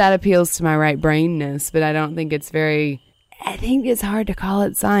that appeals to my right-brainness, but I don't think it's I think it's hard to call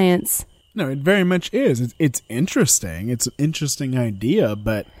it science. No, it very much is. It's interesting. It's an interesting idea,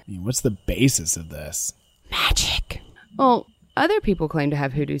 but what's the basis of this? Magic. Well, other people claim to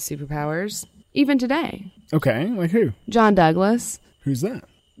have hoodoo superpowers, even today. Okay, like who? John Douglas. Who's that?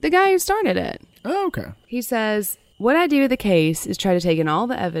 The guy who started it. Oh, okay. He says, what I do with the case is try to take in all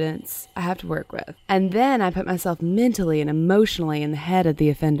the evidence I have to work with. And then I put myself mentally and emotionally in the head of the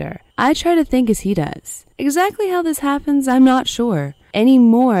offender. I try to think as he does. Exactly how this happens, I'm not sure. Any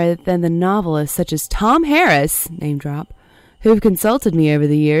more than the novelists such as Tom Harris, name drop, who have consulted me over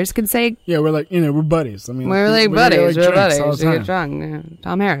the years can say... Yeah, we're like, we're buddies. I mean, we're like buddies. We're buddies. We get drunk. Yeah.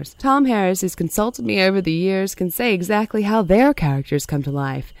 Tom Harris. Tom Harris, who's consulted me over the years, can say exactly how their characters come to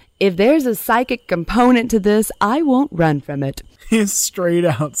life. If there's a psychic component to this, I won't run from it. He's straight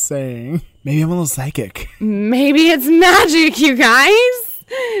out saying, maybe I'm a little psychic. Maybe it's magic, you guys.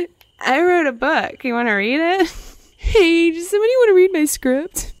 I wrote a book. You want to read it? Hey, does somebody want to read my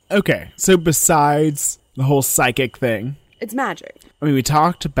script? Okay, so besides the whole psychic thing... It's magic. I mean, we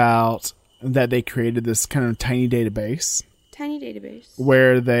talked about that they created this kind of tiny database.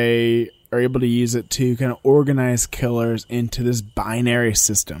 Where they are able to use it to kind of organize killers into this binary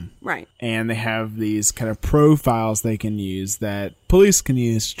system. Right. And they have these kind of profiles they can use that police can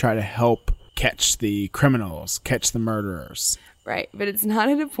use to try to help catch the criminals, catch the murderers. Right. But it's not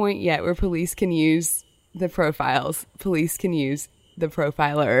at a point yet where police can use the profiles. Police can use the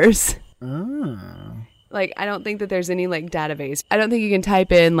profilers. Oh. Like, I don't think that there's any, like, database. I don't think you can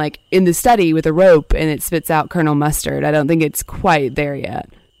type in, like, in the study with a rope and it spits out Colonel Mustard. I don't think it's quite there yet.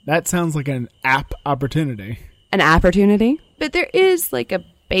 That sounds like an app opportunity. An opportunity? But there is, like, a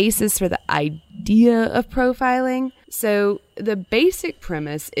basis for the idea of profiling. So the basic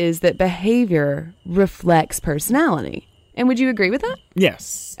premise is that behavior reflects personality. And would you agree with that?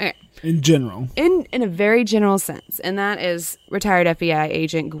 Yes. Okay. In general. In a very general sense. And that is retired FBI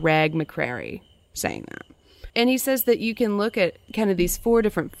agent Greg McCrary saying that. And he says that you can look at kind of these 4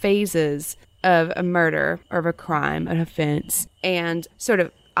 different phases of a murder or of a crime, an offense, and sort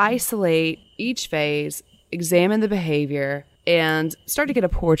of isolate each phase, examine the behavior, and start to get a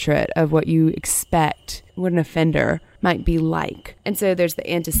portrait of what you expect, what an offender might be like. And so there's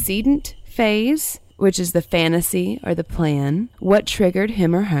the antecedent phase, which is the fantasy or the plan, what triggered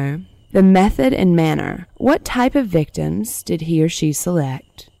him or her, the method and manner, what type of victims did he or she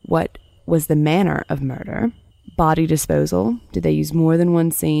select, what was the manner of murder, body disposal, did they use more than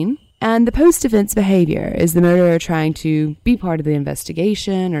one scene, and the post-defense behavior, is the murderer trying to be part of the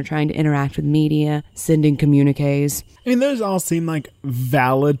investigation or trying to interact with media, sending communiques. I mean, those all seem like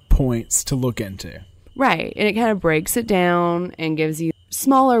valid points to look into. Right, and it kind of breaks it down and gives you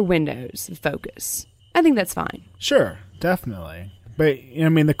smaller windows of focus. I think that's fine. Sure, definitely. But, I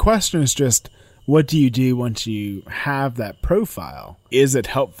mean, the question is just, what do you do once you have that profile? Is it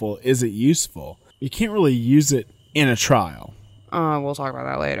helpful? Is it useful? You can't really use it in a trial. We'll talk about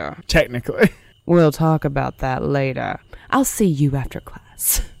that later. Technically. We'll talk about that later. I'll see you after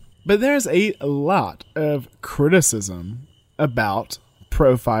class. But there's a lot of criticism about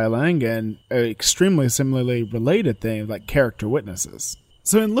profiling and extremely similarly related things like character witnesses.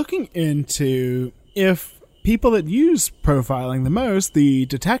 So in looking into if people that use profiling the most, the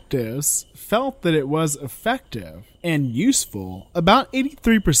detectives, felt that it was effective and useful, about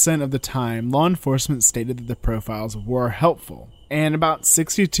 83% of the time, law enforcement stated that the profiles were helpful. And about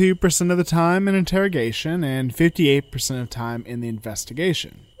 62% of the time in interrogation and 58% of time in the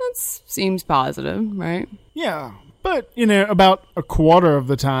investigation. That seems positive, right? Yeah. But, about a quarter of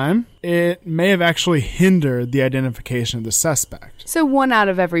the time, it may have actually hindered the identification of the suspect. So 1 out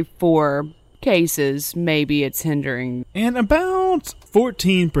of every 4 cases, maybe it's hindering. And about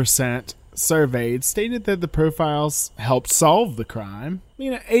 14% surveyed stated that the profiles helped solve the crime.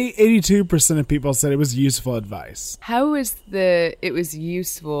 82% of people said it was useful advice. How is it was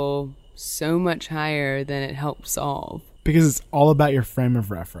useful so much higher than it helped solve? Because it's all about your frame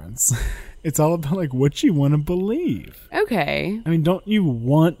of reference. It's all about what you want to believe. Okay. I mean, don't you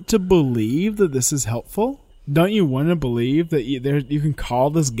want to believe that this is helpful? Don't you want to believe that you can call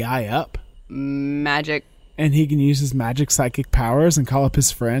this guy up? Magic. And he can use his magic psychic powers and call up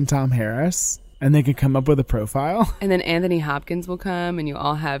his friend Tom Harris. And they can come up with a profile. And then Anthony Hopkins will come and you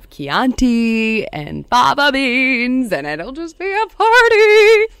all have Chianti and fava beans and it'll just be a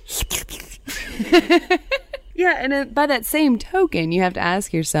party. Yeah, and by that same token, you have to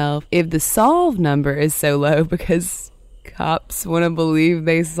ask yourself if the solve number is so low because cops want to believe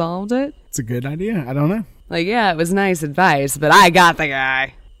they solved it. It's a good idea. I don't know. Yeah, it was nice advice, but I got the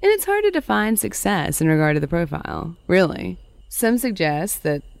guy. And it's hard to define success in regard to the profile, really. Some suggest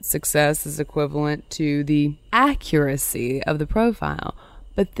that success is equivalent to the accuracy of the profile.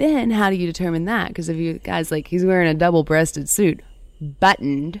 But then how do you determine that? Because if you guys he's wearing a double-breasted suit,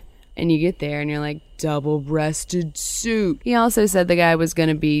 buttoned, and you get there and you're like, double-breasted suit. He also said the guy was going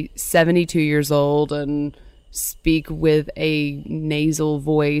to be 72 years old and speak with a nasal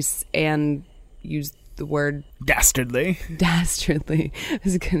voice and use the word dastardly. I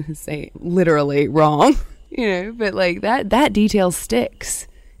was going to say literally wrong, but like that detail sticks.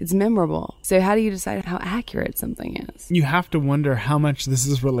 It's memorable. So how do you decide how accurate something is? You have to wonder how much this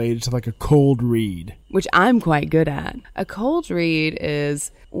is related to like a cold read. Which I'm quite good at. A cold read is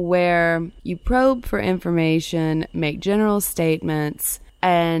where you probe for information, make general statements,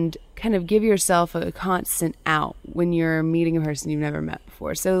 and kind of give yourself a constant out when you're meeting a person you've never met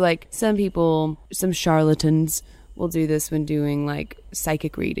before. So like some charlatans will do this when doing like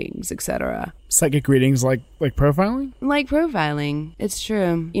psychic readings, etc. Psychic readings like profiling? Like profiling. It's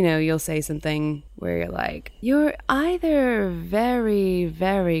true. You'll say something where you're like, you're either very,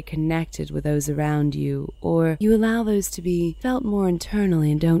 very connected with those around you, or you allow those to be felt more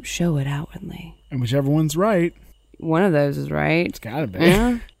internally and don't show it outwardly. And whichever one's right. One of those is right. It's gotta be.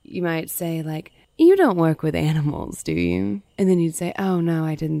 Yeah. You might say like, you don't work with animals, do you? And then you'd say, oh, no,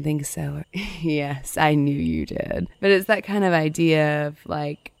 I didn't think so. Yes, I knew you did. But it's that kind of idea of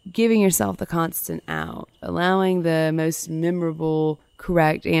like giving yourself the constant out, allowing the most memorable,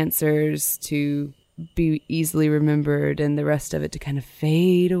 correct answers to be easily remembered and the rest of it to kind of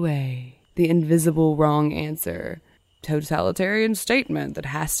fade away. The invisible wrong answer. Totalitarian statement that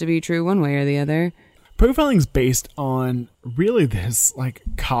has to be true one way or the other. Profiling's based on really this like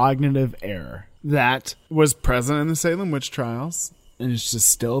cognitive error that was present in the Salem witch trials and is just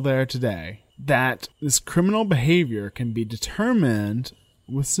still there today. That this criminal behavior can be determined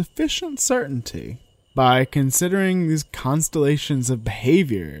with sufficient certainty by considering these constellations of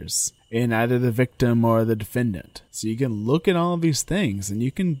behaviors in either the victim or the defendant. So you can look at all of these things and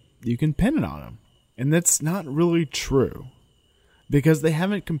you can pin it on them. And that's not really true, because they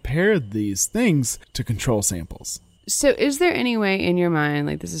haven't compared these things to control samples. So is there any way in your mind,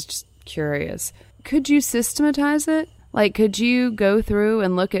 like this is just curious, could you systematize it? Like could you go through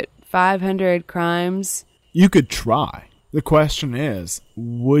and look at 500 crimes? You could try. The question is,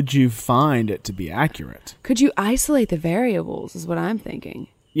 would you find it to be accurate? Could you isolate the variables is what I'm thinking.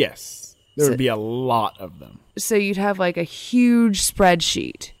 Yes. There would be a lot of them. So you'd have like a huge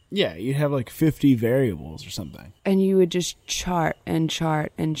spreadsheet. Yeah, you'd have like 50 variables or something. And you would just chart and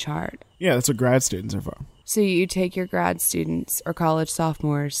chart and chart. Yeah, that's what grad students are for. So you take your grad students or college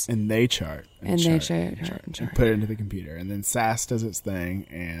sophomores. And they chart. And they chart. And put it into the computer. And then SAS does its thing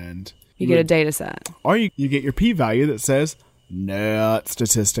and... You get a data set. Or you get your p-value that says, not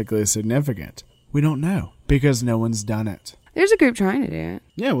statistically significant. We don't know because no one's done it. There's a group trying to do it.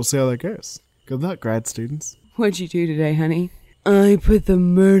 Yeah, we'll see how that goes. Good luck, grad students. What'd you do today, honey? I put the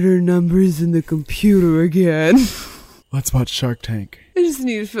murder numbers in the computer again. Let's watch Shark Tank. I just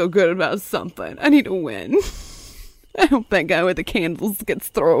need to feel good about something. I need to win. I hope that guy with the candles gets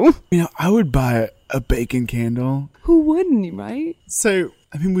through. I would buy a bacon candle. Who wouldn't, right? So,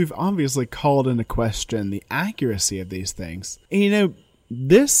 we've obviously called into question the accuracy of these things. And,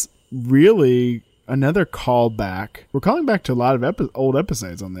 this really, another callback. We're calling back to a lot of old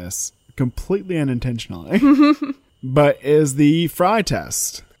episodes on this, completely unintentionally. But is the Fry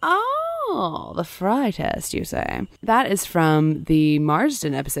test. Oh, the Fry test, you say. That is from the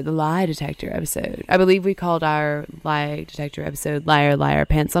Marsden episode, the lie detector episode. I believe we called our lie detector episode Liar, Liar,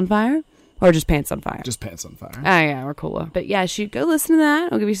 Pants on Fire. Or just Pants on Fire. Just Pants on Fire. Oh, yeah, we're cool. But yeah, go listen to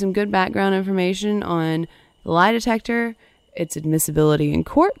that. I'll give you some good background information on the lie detector, its admissibility in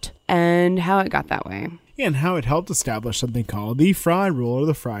court, and how it got that way. Yeah, and how it helped establish something called the Fry rule or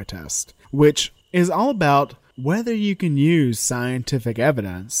the Fry test, which is all about whether you can use scientific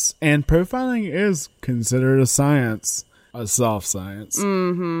evidence, and profiling is considered a science, a soft science,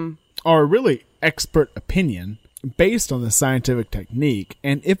 or really expert opinion based on the scientific technique,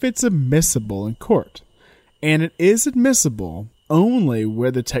 and if it's admissible in court. And it is admissible only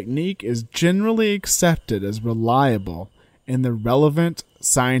where the technique is generally accepted as reliable in the relevant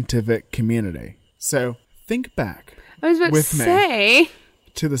scientific community. So, think back I was about to say...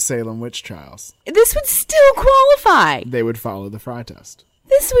 to the Salem witch trials. This would still qualify. They would follow the Fry test.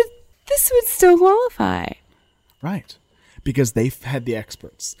 This would still qualify. Right. Because they had the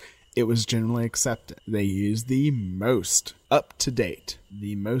experts. It was generally accepted. They used the most up-to-date,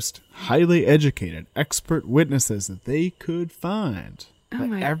 the most highly educated expert witnesses that they could find.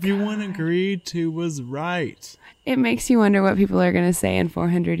 That everyone agreed to was right. It makes you wonder what people are going to say in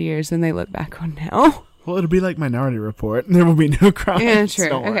 400 years when they look back on now. Well, it'll be like Minority Report. There will be no crimes. Yeah, true.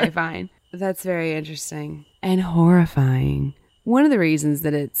 Okay, fine. That's very interesting. And horrifying. One of the reasons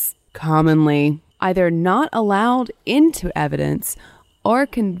that it's commonly either not allowed into evidence or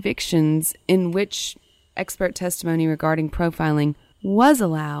convictions in which expert testimony regarding profiling was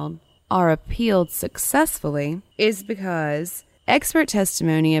allowed are appealed successfully is because expert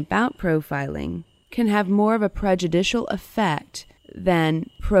testimony about profiling can have more of a prejudicial effect than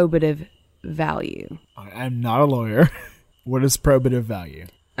probative value. I'm not a lawyer. What is probative value?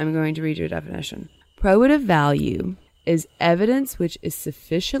 I'm going to read you a definition. Probative value is evidence which is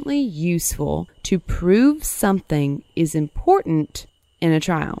sufficiently useful to prove something is important in a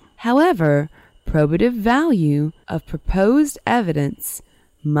trial. However, probative value of proposed evidence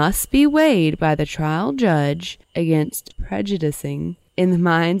must be weighed by the trial judge against prejudicing in the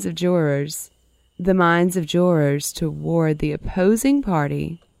minds of jurors toward the opposing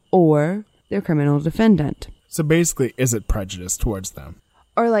party or their criminal defendant. So basically, is it prejudice towards them?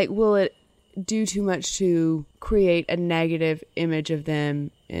 Or like, will it do too much to create a negative image of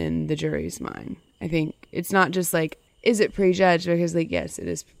them in the jury's mind? I think it's not just like, is it prejudged? Because like, yes, it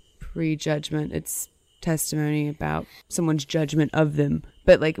is prejudgment. It's testimony about someone's judgment of them.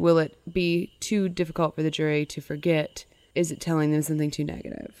 But like, will it be too difficult for the jury to forget? Is it telling them something too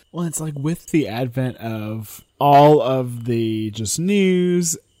negative? Well, it's like with the advent of all of the just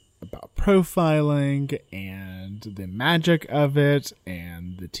news about profiling and the magic of it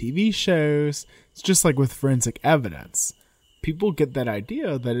and the TV shows, it's just like with forensic evidence. People get that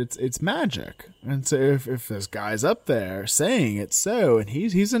idea that it's magic. And so if this guy's up there saying it's so, and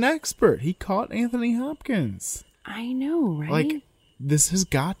he's an expert, he caught Anthony Hopkins. I know, right? Like, this has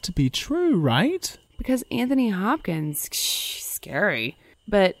got to be true, right? Because Anthony Hopkins, scary.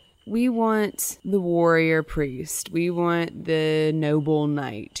 But we want the warrior priest. We want the noble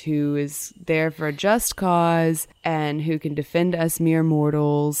knight who is there for a just cause and who can defend us mere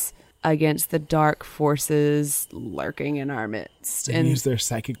mortals against the dark forces lurking in our midst. And use their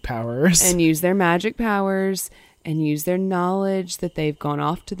psychic powers. And use their magic powers. And use their knowledge that they've gone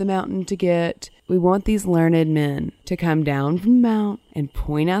off to the mountain to get. We want these learned men to come down from the mount and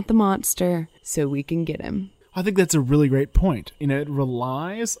point out the monster so we can get him. I think that's a really great point. You know, it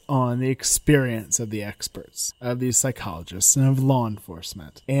relies on the experience of the experts, of these psychologists, and of law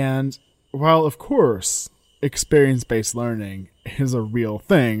enforcement. And while, of course, experience-based learning is a real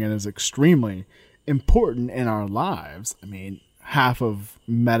thing and is extremely important in our lives, I mean, half of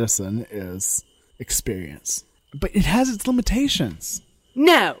medicine is experience. But it has its limitations.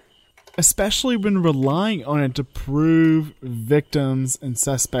 No! Especially when relying on it to prove victims' and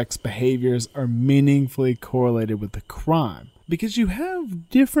suspects' behaviors are meaningfully correlated with the crime. Because you have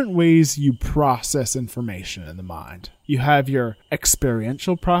different ways you process information in the mind. You have your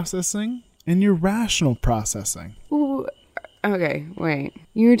experiential processing and your rational processing. Ooh, okay, wait.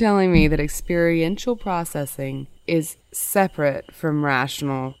 You're telling me that experiential processing is separate from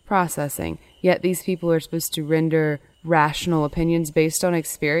rational processing, yet these people are supposed to render rational opinions based on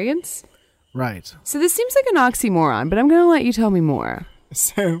experience? Right. So this seems like an oxymoron, but I'm going to let you tell me more.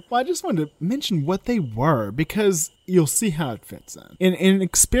 So, I just wanted to mention what they were, because you'll see how it fits in. In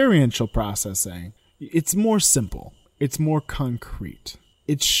experiential processing, it's more simple. It's more concrete.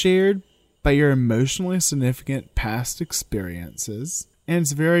 It's shared by your emotionally significant past experiences, and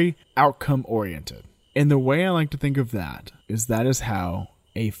it's very outcome-oriented. And the way I like to think of that is how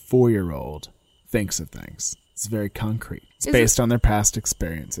a 4-year-old thinks of things. It's very concrete. It's based on their past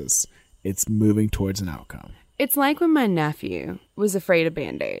experiences. It's moving towards an outcome. It's like when my nephew was afraid of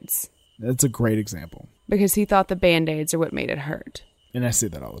Band-Aids. That's a great example. Because he thought the Band-Aids are what made it hurt. And I see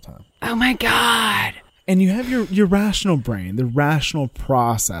that all the time. Oh my God! And you have your rational brain, the rational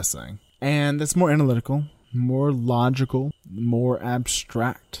processing. And that's more analytical, more logical, more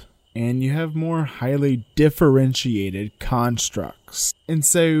abstract. And you have more highly differentiated constructs. And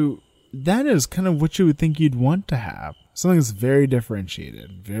so that is kind of what you would think you'd want to have. Something that's very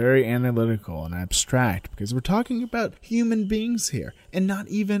differentiated, very analytical and abstract, because we're talking about human beings here, and not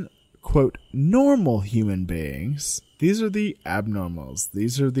even, quote, normal human beings. These are the abnormals.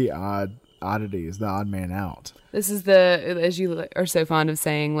 These are the oddities, the odd man out. This is as you are so fond of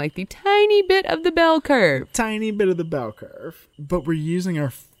saying, like the tiny bit of the bell curve. Tiny bit of the bell curve. But we're using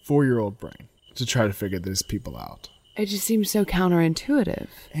our 4-year-old brain to try to figure these people out. It just seems so counterintuitive.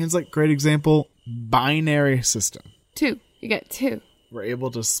 And it's like, great example, binary system. 2. You get 2. We're able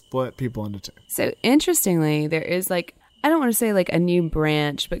to split people into 2. So interestingly, there is like, I don't want to say like a new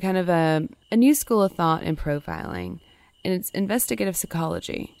branch, but kind of a new school of thought in profiling. And it's investigative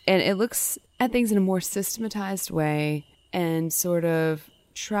psychology. And it looks at things in a more systematized way and sort of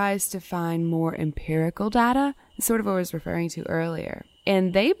tries to find more empirical data, sort of what I was referring to earlier.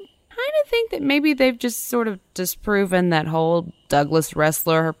 And they kind of think that maybe they've just sort of disproven that whole Douglas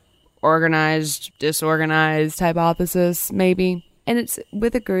Wrestler organized, disorganized hypothesis, maybe. And it's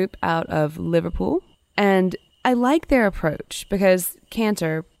with a group out of Liverpool. And I like their approach because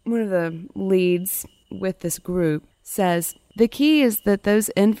Cantor, one of the leads with this group, says the key is that those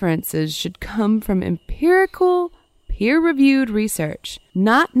inferences should come from empirical, peer-reviewed research,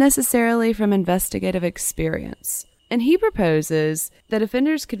 not necessarily from investigative experience. And he proposes that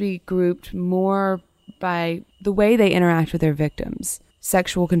offenders could be grouped more by the way they interact with their victims.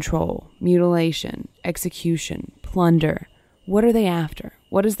 Sexual control, mutilation, execution, plunder. What are they after?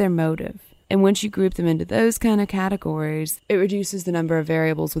 What is their motive? And once you group them into those kind of categories, it reduces the number of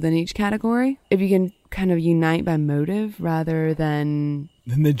variables within each category. If you can kind of unite by motive rather than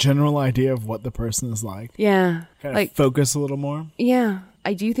the general idea of what the person is like. Yeah. Kind of focus a little more. Yeah.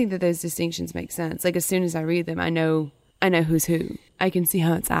 I do think that those distinctions make sense. Like as soon as I read them, I know who's who. I can see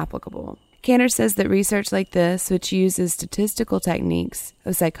how it's applicable. Cantor says that research like this, which uses statistical techniques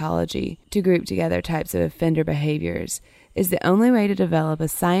of psychology to group together types of offender behaviors, is the only way to develop a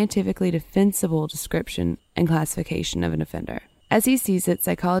scientifically defensible description and classification of an offender. As he sees it,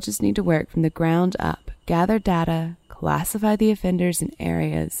 psychologists need to work from the ground up, gather data, classify the offenders in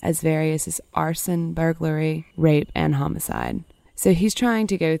areas as various as arson, burglary, rape, and homicide. So he's trying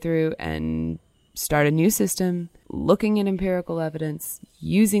to go through and start a new system, looking at empirical evidence,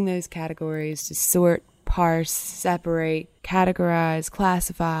 using those categories to sort, parse, separate, categorize,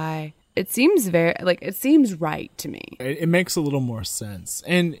 classify. It seems it seems right to me. It makes a little more sense.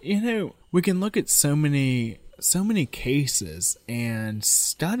 And, we can look at so many cases and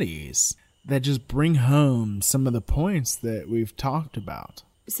studies that just bring home some of the points that we've talked about.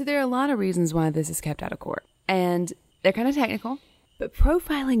 So there are a lot of reasons why this is kept out of court. And they're kind of technical, but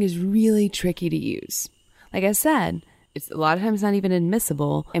profiling is really tricky to use. Like I said, it's a lot of times not even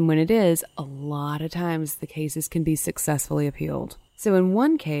admissible. And when it is, a lot of times the cases can be successfully appealed. So in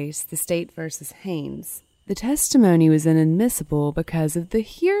one case, the State versus Haynes, the testimony was inadmissible because of the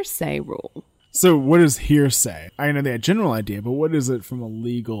hearsay rule. So what is hearsay? I know the general idea, but what is it from a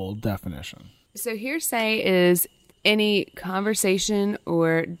legal definition? So hearsay is any conversation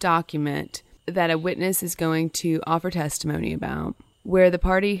or document that a witness is going to offer testimony about, where the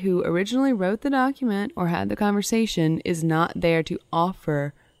party who originally wrote the document or had the conversation is not there to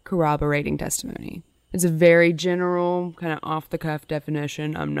offer corroborating testimony. It's a very general, kind of off-the-cuff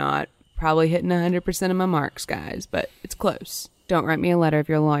definition. I'm not probably hitting 100% of my marks, guys, but it's close. Don't write me a letter if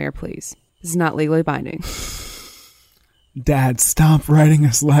you're a lawyer, please. This is not legally binding. Dad, stop writing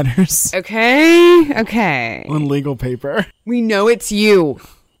us letters. Okay. On legal paper. We know it's you.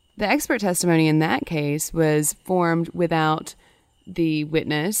 The expert testimony in that case was formed without the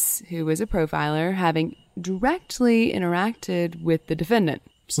witness, who was a profiler, having directly interacted with the defendant.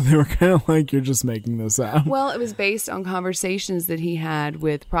 So they were kind of like, you're just making this up. Well, it was based on conversations that he had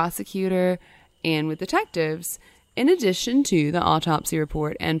with prosecutor and with detectives, in addition to the autopsy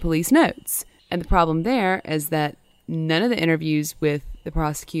report and police notes. And the problem there is that none of the interviews with the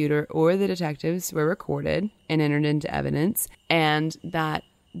prosecutor or the detectives were recorded and entered into evidence, and that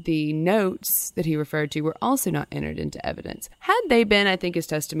the notes that he referred to were also not entered into evidence. Had they been, I think his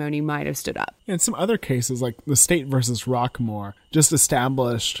testimony might have stood up. In some other cases, like the State versus Rockmore, just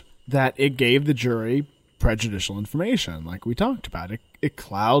established that it gave the jury prejudicial information, like we talked about. It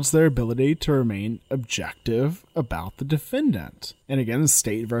clouds their ability to remain objective about the defendant. And again, the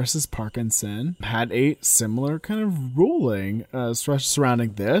State versus Parkinson had a similar kind of ruling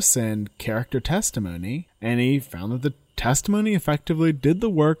surrounding this and character testimony, and he found that the testimony effectively did the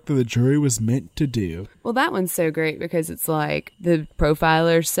work that the jury was meant to do. Well, that one's so great because it's like the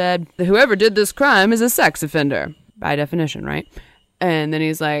profiler said, whoever did this crime is a sex offender, by definition, right? And then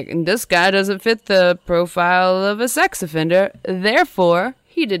he's like, and this guy doesn't fit the profile of a sex offender, therefore,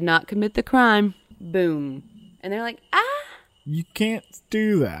 he did not commit the crime. Boom. And they're like, You can't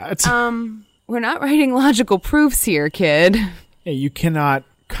do that. We're not writing logical proofs here, kid. Yeah, you cannot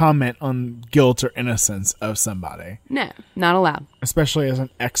comment on guilt or innocence of somebody. No, not allowed. Especially as an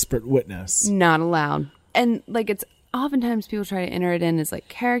expert witness. Not allowed. And like, it's oftentimes people try to enter it in as like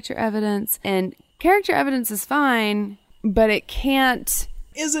character evidence, and character evidence is fine, but it can't.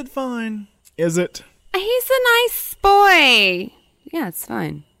 Is it fine? Is it? He's a nice boy. Yeah, it's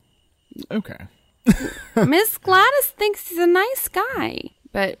fine. Okay. Miss Gladys thinks he's a nice guy.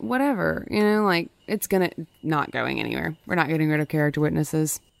 But whatever, like, it's not going anywhere. We're not getting rid of character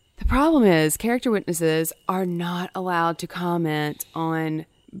witnesses. The problem is character witnesses are not allowed to comment on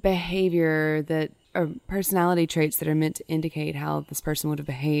behavior or personality traits that are meant to indicate how this person would have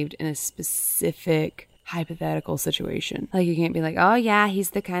behaved in a specific hypothetical situation. Like, you can't be like, oh yeah, he's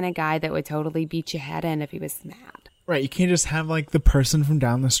the kind of guy that would totally beat your head in if he was mad. Right, you can't just have like the person from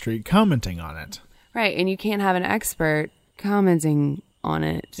down the street commenting on it. Right, and you can't have an expert commenting on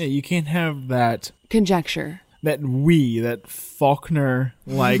it. Yeah, you can't have that Conjecture. that Faulkner,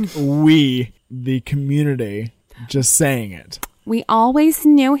 like we, the community, just saying it. We always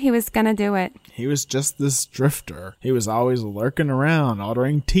knew he was going to do it. He was just this drifter. He was always lurking around,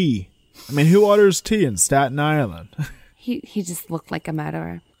 ordering tea. I mean, who orders tea in Staten Island? He just looked like a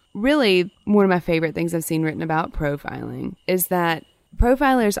murderer. Really, one of my favorite things I've seen written about profiling is that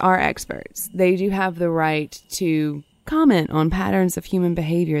profilers are experts. They do have the right to comment on patterns of human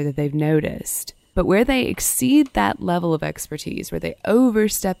behavior that they've noticed. But where they exceed that level of expertise, where they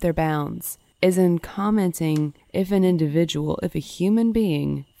overstep their bounds, is in commenting if an individual, if a human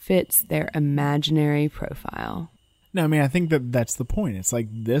being, fits their imaginary profile. No, I mean, I think that that's the point. It's like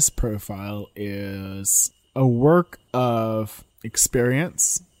this profile is a work of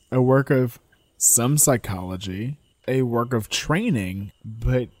experience, a work of some psychology, a work of training,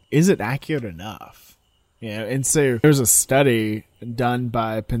 but is it accurate enough? You know, and so there's a study done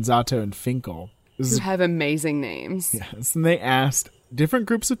by Penzato and Finkel. Who have amazing names. Yes, and they asked different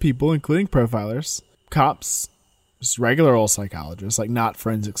groups of people, including profilers, cops, just regular old psychologists, like not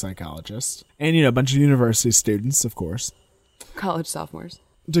forensic psychologists, and, you know, a bunch of university students, of course. College sophomores.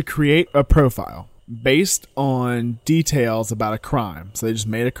 To create a profile based on details about a crime. So they just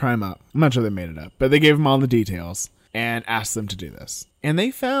made a crime up. I'm not sure they made it up, but they gave them all the details and asked them to do this. And they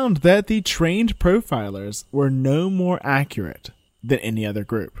found that the trained profilers were no more accurate than any other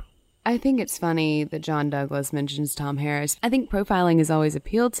group. I think it's funny that John Douglas mentions Tom Harris. I think profiling has always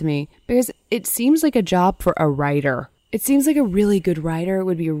appealed to me because it seems like a job for a writer. It seems like a really good writer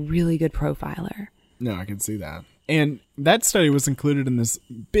would be a really good profiler. No, I can see that. And that study was included in this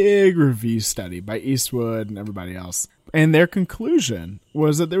big review study by Eastwood and everybody else. And their conclusion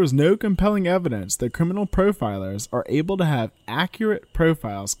was that there was no compelling evidence that criminal profilers are able to have accurate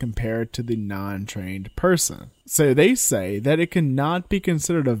profiles compared to the non-trained person. So they say that it cannot be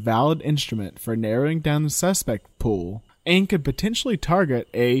considered a valid instrument for narrowing down the suspect pool and could potentially target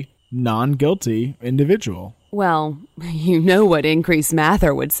a non-guilty individual. Well, you know what Increase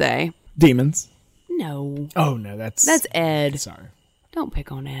Mather would say. Demons. No. Oh, no, that's Ed. Sorry. Don't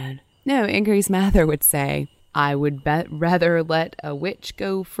pick on Ed. No, Increase Mather would say, I would rather let a witch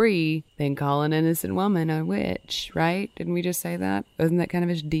go free than call an innocent woman a witch, right? Didn't we just say that? Wasn't that kind of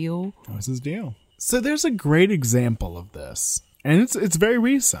his deal? That was his deal. So there's a great example of this, and it's very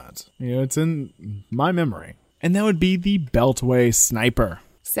recent. You know, it's in my memory. And that would be the Beltway Sniper.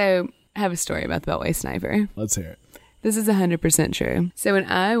 So I have a story about the Beltway Sniper. Let's hear it. This is 100% true. So when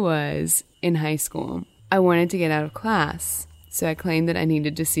I was in high school, I wanted to get out of class. So I claimed that I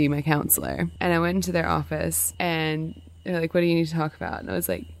needed to see my counselor. And I went into their office and they're like, what do you need to talk about? And I was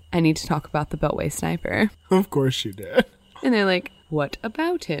like, I need to talk about the Beltway Sniper. Of course you did. And they're like, what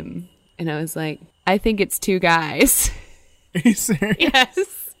about him? And I was like, I think it's two guys. Are you serious?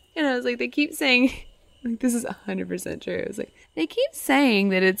 Yes. And I was like, they keep saying, like, this is 100% true. I was like, they keep saying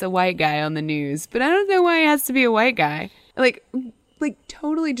that it's a white guy on the news, but I don't know why it has to be a white guy. Like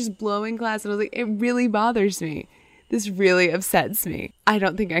totally just blowing class. And I was like, it really bothers me. This really upsets me. I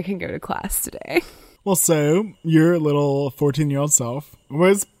don't think I can go to class today. Well, so your little 14-year-old self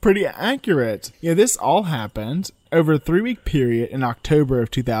was pretty accurate. Yeah, this all happened over a 3-week period in October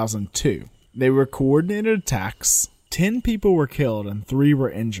of 2002. They were coordinated attacks. 10 people were killed and 3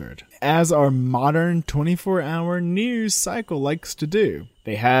 were injured. As our modern 24-hour news cycle likes to do.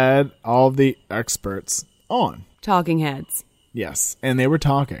 They had all of the experts on. Talking heads. Yes, and they were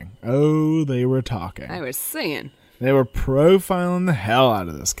talking. Oh, they were talking. I was singing. They were profiling the hell out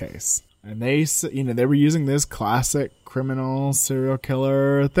of this case. And they were using this classic criminal serial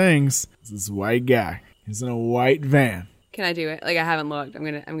killer things. This white guy. He's in a white van. Can I do it? Like, I haven't looked. I'm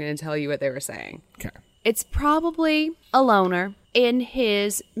gonna tell you what they were saying. Okay. It's probably a loner in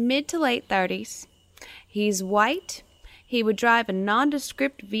his mid to late 30s. He's white. He would drive a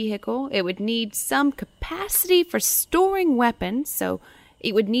nondescript vehicle. It would need some capacity for storing weapons, so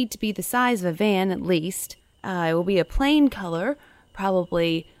it would need to be the size of a van at least. It will be a plain color,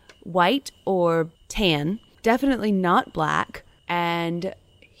 probably white or tan, definitely not black, and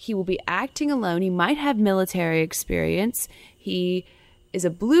he will be acting alone. He might have military experience. He is a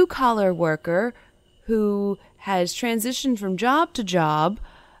blue-collar worker who has transitioned from job to job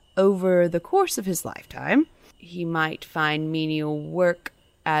over the course of his lifetime. He might find menial work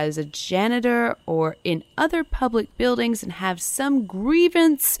as a janitor or in other public buildings and have some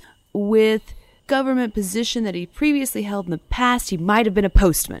grievance with government position that he previously held in the past. He might have been a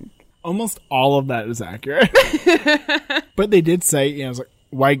postman. Almost all of that is accurate. But they did say, it was like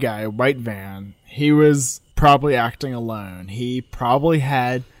white guy, white van. He was probably acting alone. He probably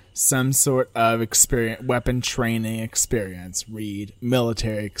had some sort of experience, weapon training experience, read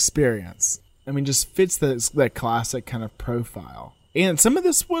military experience. I mean, just fits that classic kind of profile. And some of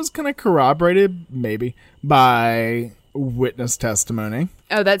this was kind of corroborated, maybe, by witness testimony.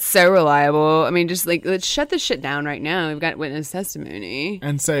 Oh, that's so reliable. I mean, just like, let's shut this shit down right now. We've got witness testimony.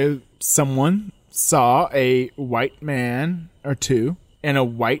 And so someone saw a white man or two in a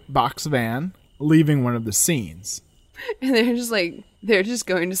white box van leaving one of the scenes. And they're just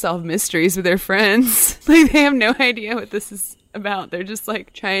going to solve mysteries with their friends. Like, they have no idea what this is about. They're just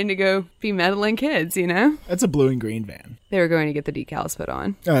like trying to go be meddling kids, you know? That's a blue and green van. They were going to get the decals put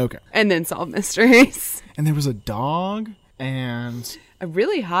on. Oh, okay. And then solve mysteries. And there was a dog and a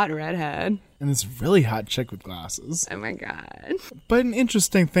really hot redhead. And this really hot chick with glasses. Oh my God. But an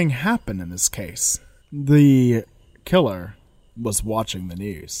interesting thing happened in this case. The killer was watching the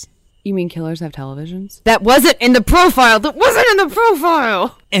news. You mean killers have televisions? That wasn't in the profile! That wasn't in the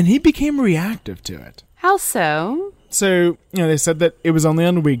profile! And he became reactive to it. How so? So, they said that it was only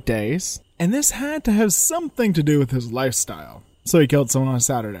on weekdays, and this had to have something to do with his lifestyle. So he killed someone on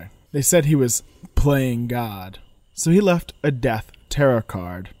Saturday. They said he was playing God. So he left a death tarot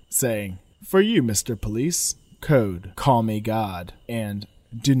card saying, "For you, Mr. Police, code, call me God, and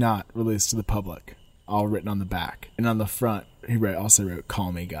do not release to the public." All written on the back. And on the front, he also wrote,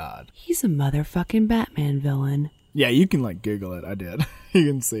 "Call me God." He's a motherfucking Batman villain. Yeah, you can Google it. I did. You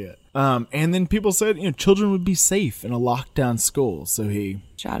can see it. And then people said, children would be safe in a lockdown school. So he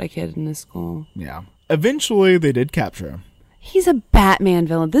shot a kid in the school. Yeah. Eventually, they did capture him. He's a Batman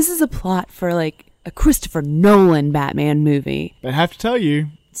villain. This is a plot for a Christopher Nolan Batman movie. But I have to tell you,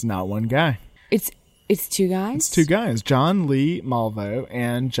 it's not one guy. It's two guys? It's two guys, John Lee Malvo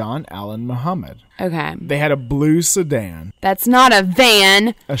and John Allen Muhammad. Okay. They had a blue sedan. That's not a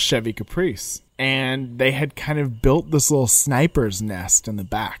van. A Chevy Caprice. And they had kind of built this little sniper's nest in the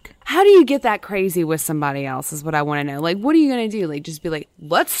back. How do you get that crazy with somebody else is what I want to know. What are you going to do? Just be like,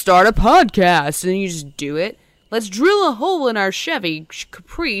 let's start a podcast. And then you just do it. Let's drill a hole in our Chevy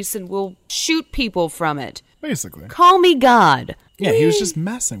Caprice and we'll shoot people from it. Basically. Call me God. Yeah, he was just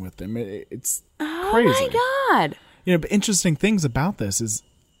messing with them. It's crazy. Oh my God. But interesting things about this is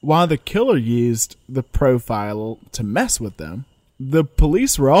while the killer used the profile to mess with them, the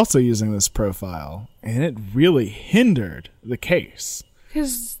police were also using this profile, and it really hindered the case.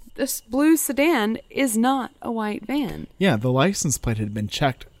 Because this blue sedan is not a white van. Yeah, the license plate had been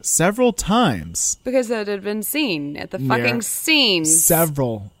checked several times. Because it had been seen at the fucking scenes.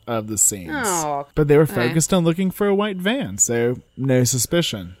 Several of the scenes. Oh. But they were focused on looking for a white van, so no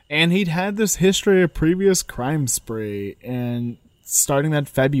suspicion. And he'd had this history of previous crime spree, and starting that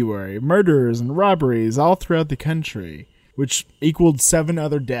February, murders and robberies all throughout the country, which equaled 7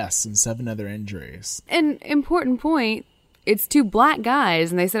 other deaths and 7 other injuries. An important point, it's 2 black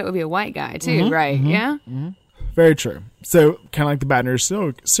guys, and they said it would be a white guy, too, right? Mm-hmm, yeah? Mm-hmm. Very true. So, kind of like the Baton Rouge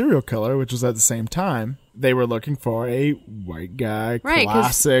serial killer, which was at the same time, they were looking for a white guy,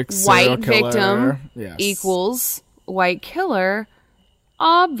 classic serial killer. White victim equals white killer,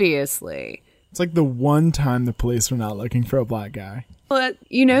 obviously. It's like the one time the police were not looking for a black guy. Well,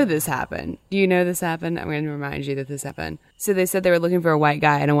 this happened. Do you know this happened? I'm going to remind you that this happened. So they said they were looking for a white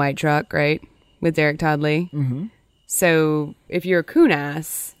guy in a white truck, right? With Derek Todd Lee. Mm-hmm. So if you're a coon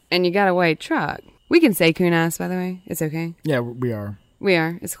ass and you got a white truck, we can say coon ass, by the way. It's okay. Yeah, we are. We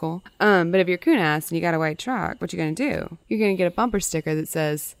are. It's cool. But if you're coon ass and you got a white truck, what you going to do? You're going to get a bumper sticker that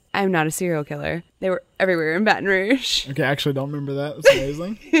says, "I'm not a serial killer." They were everywhere in Baton Rouge. Okay, I actually don't remember that. That's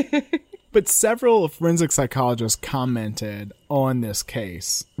amazing. But several forensic psychologists commented on this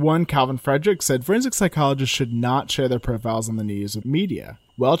case. One, Calvin Frederick, said forensic psychologists should not share their profiles on the news with media.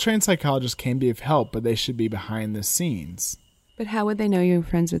 Well-trained psychologists can be of help, but they should be behind the scenes. But how would they know you were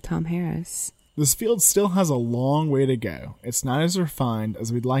friends with Tom Harris? This field still has a long way to go. It's not as refined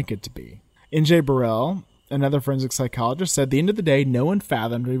as we'd like it to be. N.J. Burrell, another forensic psychologist, said at the end of the day, no one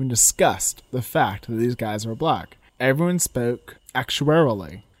fathomed or even discussed the fact that these guys were black. Everyone spoke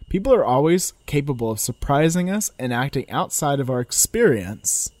actuarially. People are always capable of surprising us and acting outside of our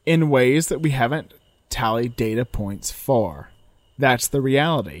experience in ways that we haven't tallied data points for. That's the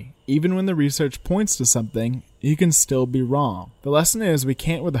reality. Even when the research points to something, you can still be wrong. The lesson is we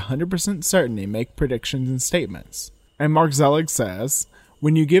can't with 100% certainty make predictions and statements. And Mark Zelig says,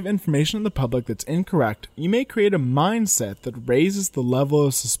 when you give information to the public that's incorrect, you may create a mindset that raises the level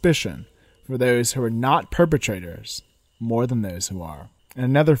of suspicion for those who are not perpetrators more than those who are. And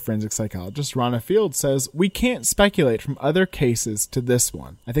another forensic psychologist, Ronna Field, says, we can't speculate from other cases to this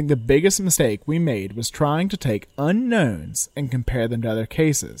one. I think the biggest mistake we made was trying to take unknowns and compare them to other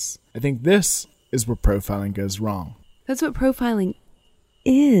cases. I think this is where profiling goes wrong. That's what profiling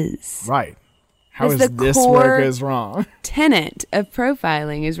is. Right. How That's is the this core where it goes wrong? Tenet of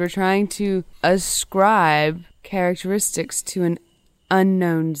profiling is we're trying to ascribe characteristics to an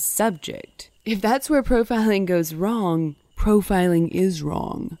unknown subject. If that's where profiling goes wrong, profiling is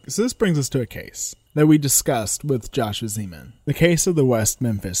wrong. So this brings us to a case that we discussed with Joshua Zeman. The case of the West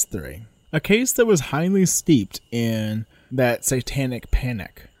Memphis Three. A case that was highly steeped in that satanic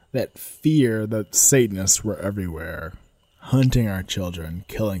panic, that fear that Satanists were everywhere, hunting our children,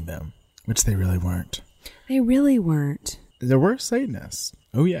 killing them, which they really weren't. They really weren't. There were Satanists.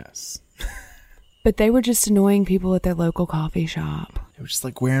 Oh, yes. But they were just annoying people at their local coffee shop. They were just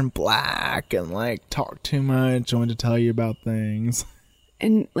like wearing black and like talk too much, wanted to tell you about things.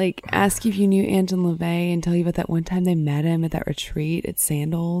 And like ask if you knew Anton LaVey and tell you about that one time they met him at that retreat at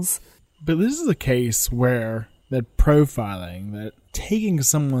Sandals. But this is a case where that profiling, that taking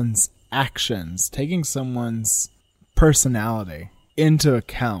someone's actions, taking someone's personality into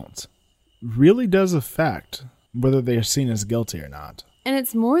account really does affect whether they are seen as guilty or not. And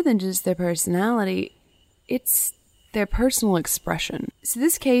it's more than just their personality, it's their personal expression. So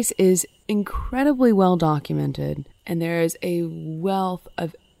this case is incredibly well documented, and there is a wealth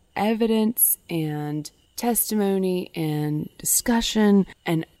of evidence and testimony and discussion.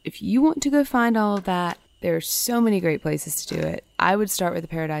 And if you want to go find all of that, there are so many great places to do it. I would start with the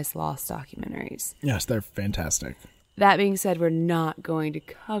Paradise Lost documentaries. Yes, they're fantastic. That being said, we're not going to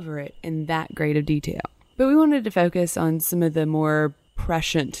cover it in that great of detail. But we wanted to focus on some of the more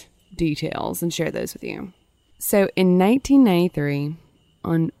prescient details and share those with you. So in 1993,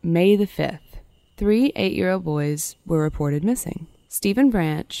 on May the 5th, 3 8-year-old boys were reported missing. Stephen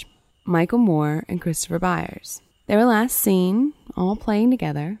Branch, Michael Moore, and Christopher Byers. They were last seen all playing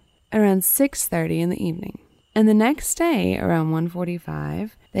together around 6:30 in the evening. And the next day, around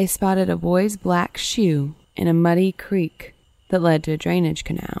 1:45, they spotted a boy's black shoe in a muddy creek that led to a drainage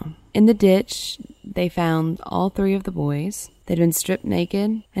canal. In the ditch, they found all 3 of the boys. They'd been stripped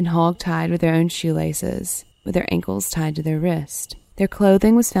naked and hog-tied with their own shoelaces, with their ankles tied to their wrist. Their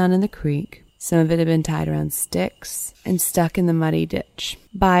clothing was found in the creek. Some of it had been tied around sticks and stuck in the muddy ditch.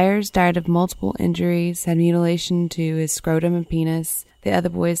 Byers died of multiple injuries, had mutilation to his scrotum and penis. The other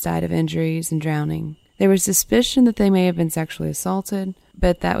boys died of injuries and drowning. There was suspicion that they may have been sexually assaulted,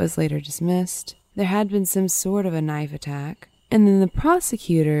 but that was later dismissed. There had been some sort of a knife attack. And then the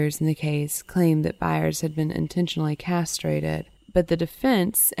prosecutors in the case claimed that Byers had been intentionally castrated, but the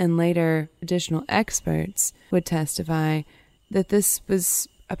defense and later additional experts would testify that this was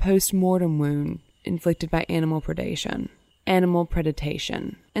a post-mortem wound inflicted by animal predation.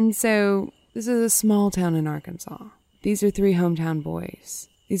 And so this is a small town in Arkansas. These are 3 hometown boys.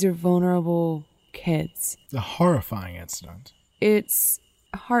 These are vulnerable kids. It's a horrifying incident. It's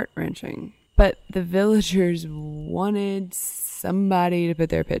heart-wrenching. But the villagers wanted somebody to put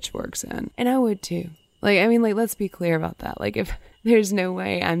their pitchforks in. And I would too. Let's be clear about that. If there's no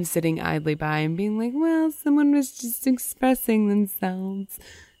way I'm sitting idly by and being like, well, someone was just expressing themselves.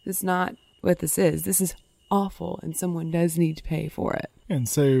 That's not what this is. This is awful, and someone does need to pay for it. And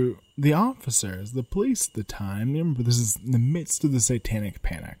so the officers, the police at the time, remember this is in the midst of the satanic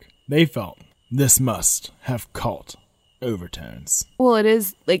panic. They felt this must have cult overtones. Well, it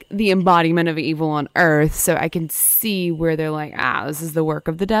is the embodiment of evil on earth, so I can see where they're like, this is the work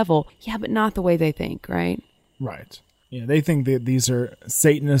of the devil. Yeah, but not the way they think, right? Right. Yeah, they think that these are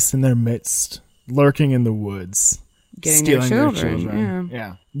Satanists in their midst, lurking in the woods, getting stealing their children.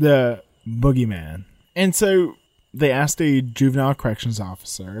 Yeah. The boogeyman. And so they asked a juvenile corrections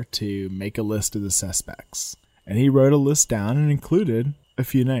officer to make a list of the suspects. And he wrote a list down and included a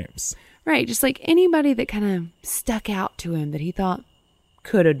few names. Right, just anybody that kind of stuck out to him that he thought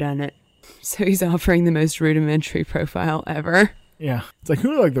could have done it. So he's offering the most rudimentary profile ever. Yeah, it's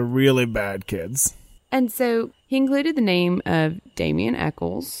who are the really bad kids? And so he included the name of Damian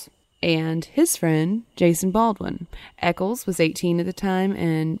Eccles and his friend, Jason Baldwin. Eccles was 18 at the time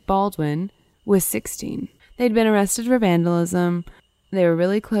and Baldwin was 16. They'd been arrested for vandalism. They were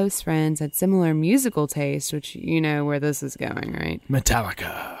really close friends, had similar musical taste, which you know where this is going, right?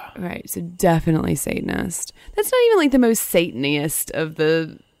 Metallica. Right, so definitely Satanist. That's not even the most Satanist of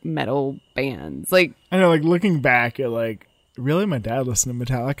the metal bands. I know, looking back at really my dad listened to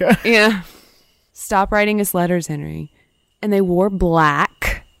Metallica. Yeah. Stop writing us letters, Henry. And they wore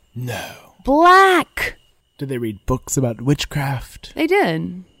black. No. Black! Did they read books about witchcraft? They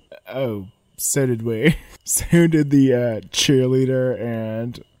did. Oh, so did we. So did the cheerleader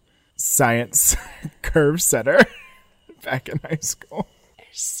and science curve setter back in high school.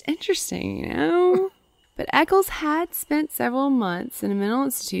 It's interesting, you know? But Eccles had spent several months in a mental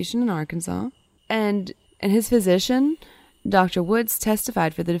institution in Arkansas, and his physician Dr. Woods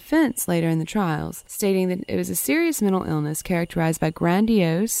testified for the defense later in the trials, stating that it was a serious mental illness characterized by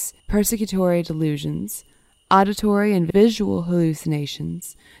grandiose, persecutory delusions, auditory and visual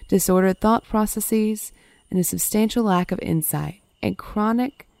hallucinations, disordered thought processes, and a substantial lack of insight, and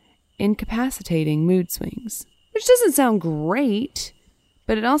chronic, incapacitating mood swings. Which doesn't sound great,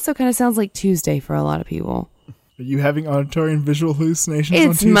 but it also kind of sounds like Tuesday for a lot of people. Are you having auditory and visual hallucinations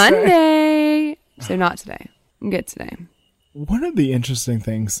on It's Tuesday? Monday! So not today. I'm good today. One of the interesting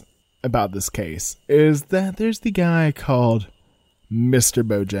things about this case is that there's the guy called Mr.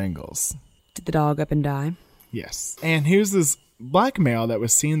 Bojangles. Did the dog up and die? Yes. And he was this black male that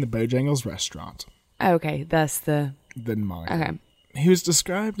was seen in the Bojangles restaurant. Okay, that's the moniker. Okay. He was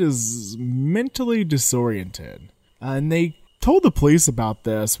described as mentally disoriented. And they told the police about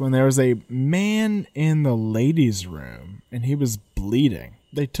this when there was a man in the ladies' room and he was bleeding.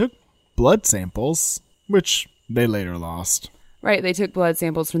 They took blood samples, which they later lost. Right, they took blood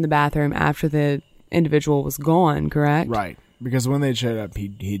samples from the bathroom after the individual was gone, correct? Right, because when they showed up,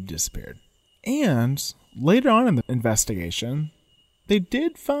 he'd disappeared. And later on in the investigation, they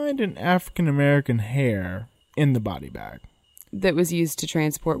did find an African-American hair in the body bag. That was used to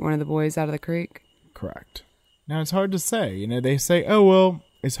transport one of the boys out of the creek? Correct. Now, it's hard to say. You know, they say, oh, well,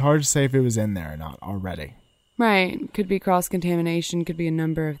 it's hard to say if it was in there or not already. Right. Could be cross-contamination, could be a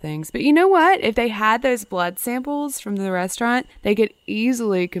number of things. But you know what? If they had those blood samples from the restaurant, they could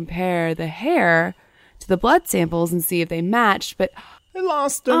easily compare the hair to the blood samples and see if they matched, but... They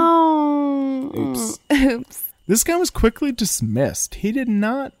lost them. Oh. Oops. This guy was quickly dismissed. He did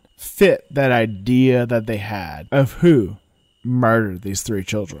not fit that idea that they had of who murdered these 3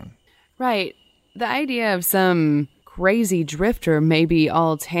 children. Right. The idea of some crazy drifter may be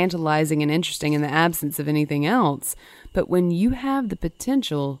all tantalizing and interesting in the absence of anything else, but when you have the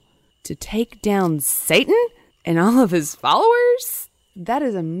potential to take down Satan and all of his followers, that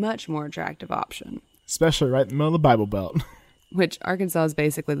is a much more attractive option. Especially right in the middle of the Bible Belt. Which Arkansas is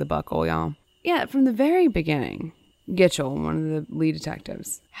basically the buckle, y'all. Yeah, from the very beginning, Gitchell, one of the lead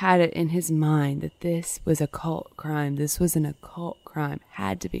detectives, had it in his mind that this was a cult crime. This was an occult crime.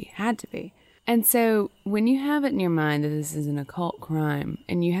 Had to be. And so when you have it in your mind that this is an occult crime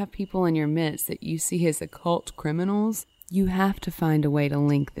and you have people in your midst that you see as occult criminals, you have to find a way to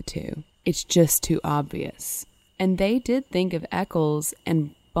link the two. It's just too obvious. And they did think of Eccles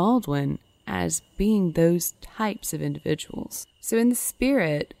and Baldwin as being those types of individuals. So in the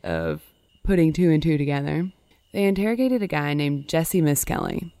spirit of putting 2 and 2 together, they interrogated a guy named Jesse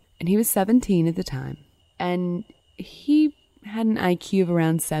Miskelly, and he was 17 at the time. And he had an IQ of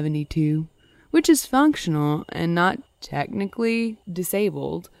around 72, which is functional and not technically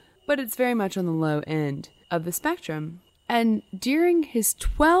disabled, but it's very much on the low end of the spectrum. And during his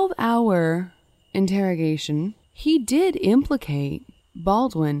 12-hour interrogation, he did implicate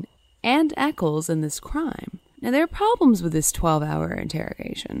Baldwin and Eccles in this crime. Now, there are problems with this 12-hour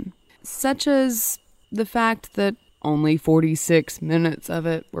interrogation, such as the fact that only 46 minutes of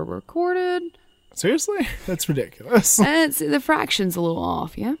it were recorded. Seriously? That's ridiculous. And the fraction's a little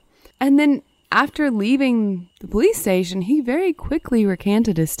off, yeah? And then after leaving the police station, he very quickly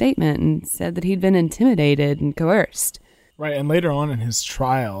recanted his statement and said that he'd been intimidated and coerced. Right, and later on in his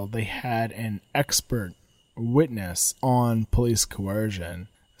trial, they had an expert witness on police coercion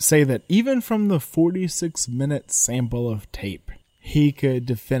say that even from the 46-minute sample of tape, he could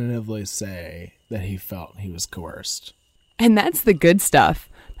definitively say that he felt he was coerced. And that's the good stuff.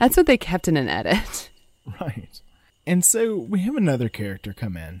 That's what they kept in an edit. Right. And so we have another character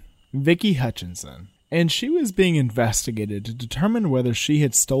come in, Vicky Hutchinson, and she was being investigated to determine whether she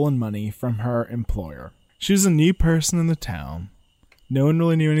had stolen money from her employer. She was a new person in the town. No one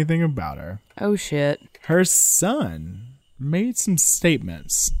really knew anything about her. Oh, shit. Her son made some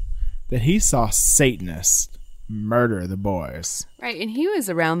statements that he saw Satanists murder the boys. Right, and he was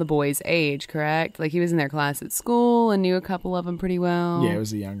around the boys' age, correct? Like, he was in their class at school and knew a couple of them pretty well. Yeah, he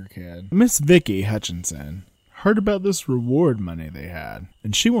was a younger kid. Miss Vicky Hutchinson heard about this reward money they had,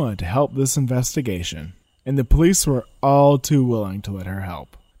 and she wanted to help this investigation, and the police were all too willing to let her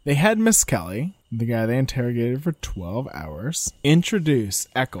help. They had Miss Kelly, the guy they interrogated for 12 hours, introduce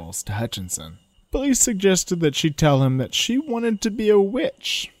Eccles to Hutchinson. Police suggested that she tell him that she wanted to be a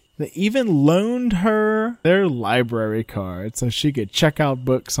witch. They even loaned her their library card so she could check out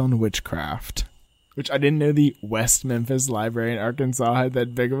books on witchcraft. Which I didn't know the West Memphis Library in Arkansas had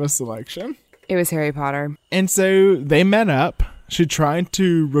that big of a selection. It was Harry Potter. And so they met up. She tried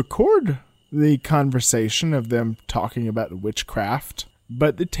to record the conversation of them talking about witchcraft,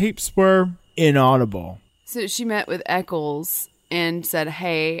 but the tapes were inaudible. So she met with Eccles and said,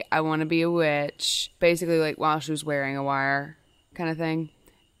 hey, I want to be a witch. Basically, like, while she was wearing a wire kind of thing.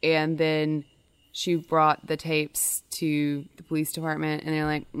 And then she brought the tapes to the police department, and they're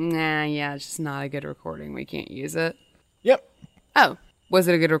like, nah, yeah, it's just not a good recording. We can't use it. Yep. Oh, was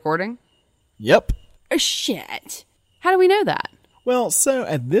it a good recording? Yep. Oh, shit. How do we know that? Well, so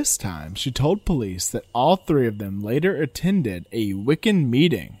at this time, she told police that all three of them later attended a Wiccan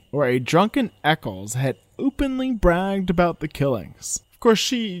meeting where a drunken Eccles had openly bragged about the killings. Of course,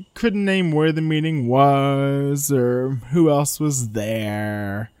 she couldn't name where the meeting was or who else was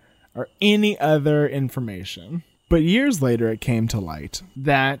there or any other information. But years later, it came to light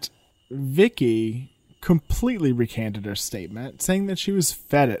that Vicky completely recanted her statement, saying that she was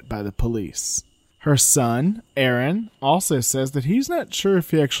fed it by the police. Her son, Aaron, also says that he's not sure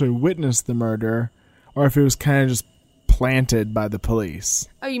if he actually witnessed the murder or if it was kind of just planted by the police.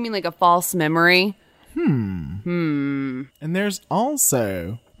 Oh, you mean like a false memory? And there's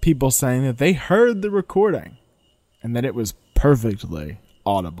also people saying that they heard the recording and that it was perfectly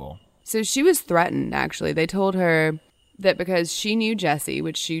audible. So she was threatened, actually. They told her that because she knew Jesse,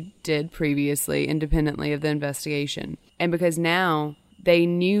 which she did previously, independently of the investigation, and because now they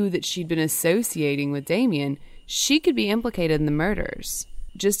knew that she'd been associating with Damien, she could be implicated in the murders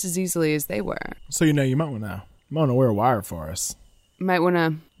just as easily as they were. So, you might want to wear a wire for us. Might want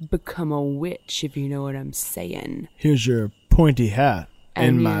to become a witch, if you know what I'm saying. Here's your pointy hat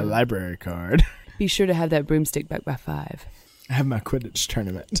and my library card. Be sure to have that broomstick back by 5. I have my Quidditch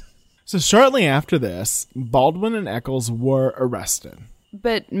tournament. So shortly after this, Baldwin and Eccles were arrested.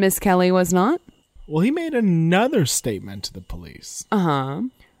 But Miss Kelly was not? Well, he made another statement to the police. Uh-huh.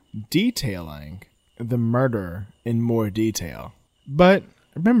 Detailing the murder in more detail. But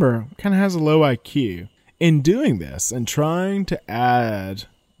remember, kind of has a low IQ. In doing this and trying to add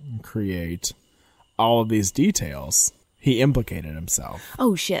and create all of these details, he implicated himself.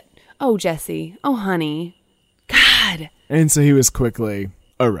 Oh, shit. Oh, Jesse. Oh, honey. God. And so he was quickly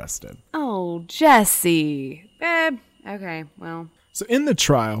arrested. Oh, Jesse. Babe. Okay, well. So in the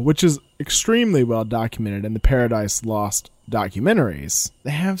trial, which is extremely well documented in the Paradise Lost documentaries,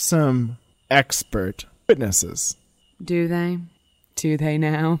 they have some expert witnesses. Do they? Do they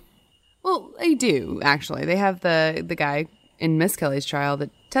now? Well, they do, actually. They have the guy in Miss Kelly's trial that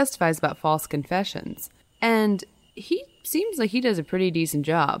testifies about false confessions. And he seems like he does a pretty decent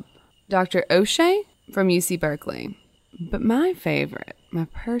job. Dr. O'Shea from UC Berkeley. But my favorite, my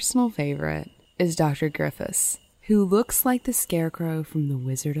personal favorite, is Dr. Griffiths, who looks like the Scarecrow from The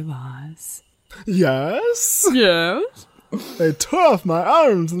Wizard of Oz. Yes? Yes? They tore off my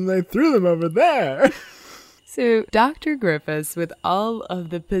arms and they threw them over there. So, Dr. Griffiths, with all of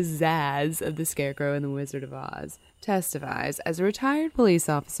the pizzazz of the Scarecrow in The Wizard of Oz, testifies as a retired police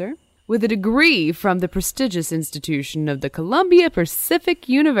officer with a degree from the prestigious institution of the Columbia Pacific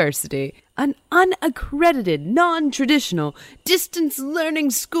University, an unaccredited, non-traditional, distance learning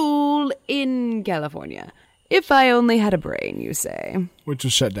school in California. If I only had a brain, you say. Which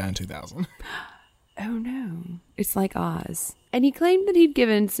was shut down in 2000. Oh no, it's like Oz. And he claimed that he'd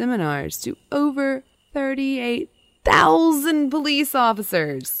given seminars to over 38,000 police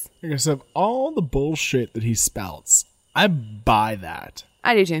officers. Okay, so of all the bullshit that he spouts, I buy that.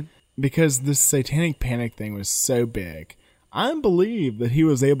 I do too. Because this satanic panic thing was so big, I believe that he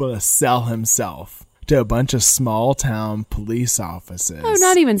was able to sell himself to a bunch of small town police offices. Oh,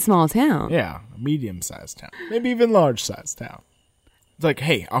 not even small town. Yeah, medium-sized town. Maybe even large-sized town. It's like,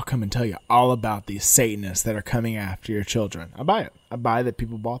 hey, I'll come and tell you all about these Satanists that are coming after your children. I buy it. I buy that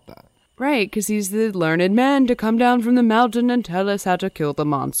people bought that. Right, because he's the learned man to come down from the mountain and tell us how to kill the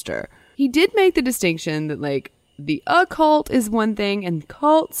monster. He did make the distinction that, like, the occult is one thing and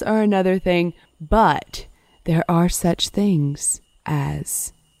cults are another thing, but there are such things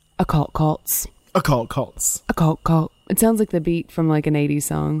as occult cults. Occult cults. Occult cult. It sounds like the beat from, like, an 80s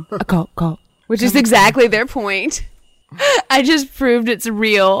song. Occult cult. Which is exactly their point. I just proved it's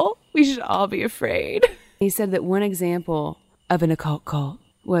real. We should all be afraid. He said that one example of an occult cult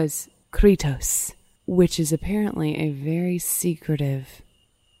was Kritos, which is apparently a very secretive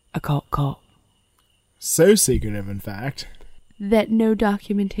occult cult. So secretive, in fact, that no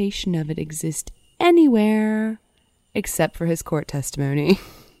documentation of it exists anywhere except for his court testimony.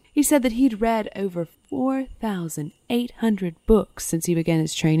 He said that he'd read over 4,800 books since he began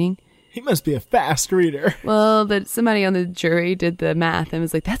his training. He must be a fast reader. Well, but somebody on the jury did the math and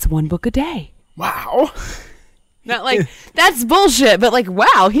was like, that's one book a day. Wow. Not like, that's bullshit, but like,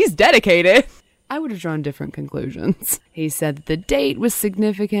 wow, he's dedicated. I would have drawn different conclusions. He said that the date was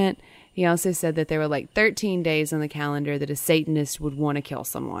significant. He also said that there were like 13 days on the calendar that a Satanist would want to kill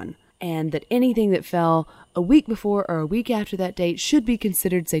someone. and that anything that fell a week before or a week after that date should be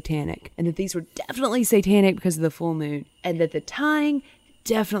considered satanic, and that these were definitely satanic because of the full moon, and that the tying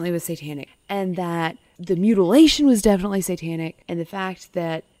definitely was satanic, and that the mutilation was definitely satanic, and the fact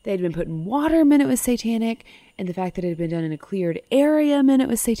that they had been put in water meant it was satanic, and the fact that it had been done in a cleared area meant it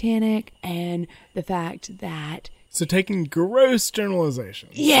was satanic, and the fact that... So taking gross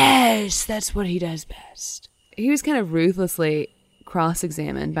generalizations. Yes, that's what he does best. He was kind of ruthlessly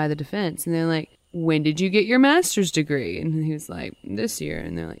cross-examined by the defense, and they're like, when did you get your master's degree? And he was like, this year.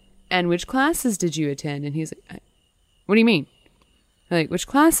 And they're like, and which classes did you attend? And he's like, what do you mean? They're like, which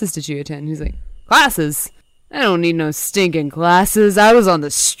classes did you attend? And he's like, classes? I don't need no stinking classes. I was on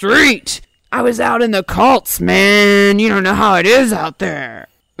the street. I was out in the cults, man. You don't know how it is out there.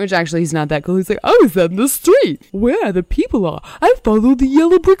 Which actually, he's not that cool. He's like, I was on the street. Where the people are. I followed the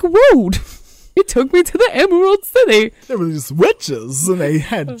yellow brick road. It took me to the Emerald City. There were these witches, and they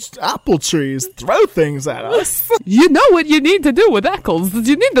had apple trees throw things at us. You know what you need to do with Eccles is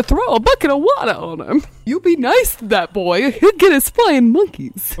you need to throw a bucket of water on him. You be nice to that boy. He'll get his flying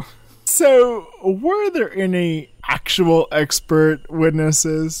monkeys. So, were there any actual expert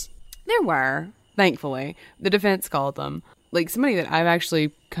witnesses? There were, thankfully. The defense called them. Like, somebody that I've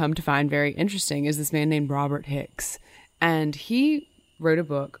actually come to find very interesting is this man named Robert Hicks. And he wrote a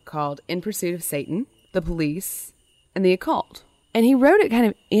book called In Pursuit of Satan, the Police, and the Occult. And he wrote it kind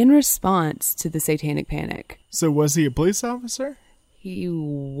of in response to the Satanic Panic. So was he a police officer? He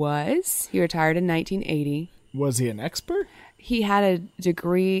was. He retired in 1980. Was he an expert? He had a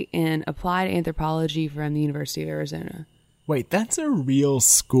degree in applied anthropology from the University of Arizona. Wait, that's a real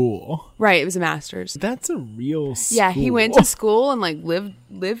school. Right, it was a master's. That's a real school. Yeah, he went to school and like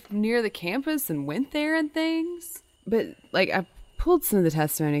lived near the campus and went there and things. But like I pulled some of the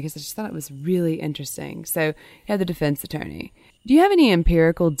testimony because I just thought it was really interesting. So he had the defense attorney. Do you have any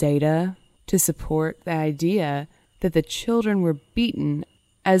empirical data to support the idea that the children were beaten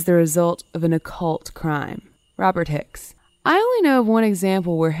as the result of an occult crime? Robert Hicks. I only know of one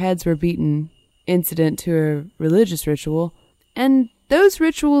example where heads were beaten incident to a religious ritual, and those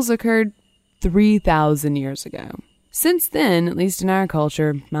rituals occurred 3,000 years ago. Since then, at least in our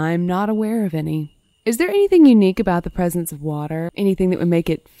culture, I'm not aware of any. Is there anything unique about the presence of water? Anything that would make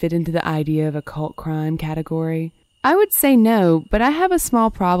it fit into the idea of a cult crime category? I would say no, but I have a small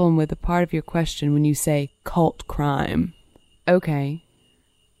problem with a part of your question when you say cult crime. Okay.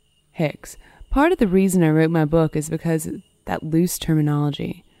 Hicks. Part of the reason I wrote my book is because of that loose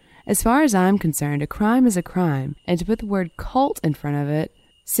terminology. As far as I'm concerned, a crime is a crime, and to put the word cult in front of it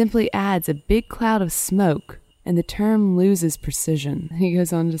simply adds a big cloud of smoke, and the term loses precision. He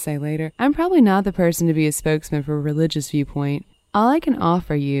goes on to say later, I'm probably not the person to be a spokesman for a religious viewpoint. All I can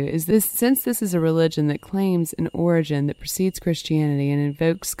offer you is this: since this is a religion that claims an origin that precedes Christianity and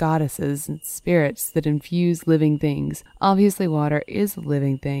invokes goddesses and spirits that infuse living things, obviously water is a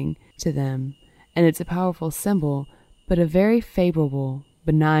living thing to them, and it's a powerful symbol, but a very favorable,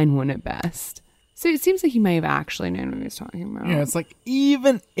 benign one at best. So it seems like he may have actually known what he was talking about. Yeah, it's like,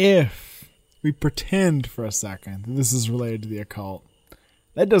 even if we pretend for a second that this is related to the occult,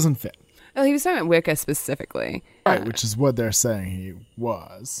 that doesn't fit. Well, he was talking about Wicca specifically. Right, which is what they're saying he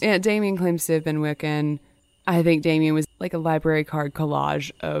was. Yeah, Damien claims to have been Wiccan. I think Damien was like a library card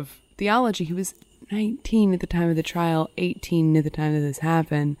collage of theology. He was 19 at the time of the trial, 18 at the time that this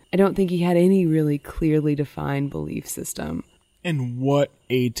happened. I don't think he had any really clearly defined belief system. And what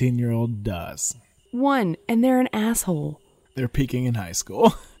 18-year-old does? One, and they're an asshole. They're peaking in high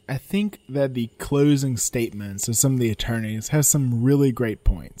school. I think that the closing statements of some of the attorneys have some really great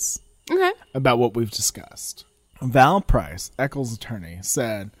points. Okay. About what we've discussed. Val Price, Eccles' attorney,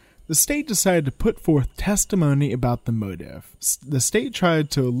 said, the state decided to put forth testimony about the motive. The state tried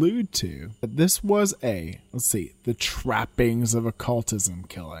to allude to that this was the trappings of occultism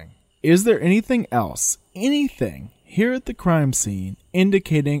killing. Is there anything else, anything, here at the crime scene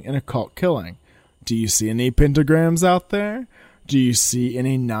indicating an occult killing? Do you see any pentagrams out there? Do you see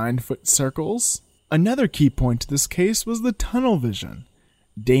any 9-foot circles? Another key point to this case was the tunnel vision.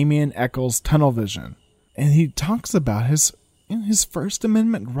 Damien Eccles' tunnel vision. And he talks about his First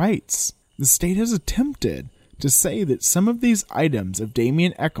Amendment rights. The state has attempted to say that some of these items of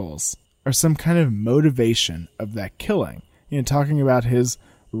Damien Eccles are some kind of motivation of that killing. Talking about his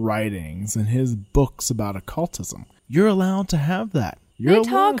writings and his books about occultism. You're allowed to have that. They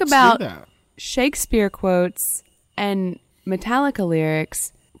talk about Shakespeare quotes and Metallica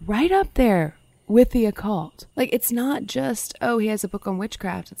lyrics right up there with the occult. Like, it's not just, he has a book on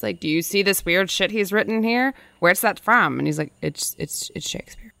witchcraft. It's like, do you see this weird shit he's written here? Where's that from? And he's like, it's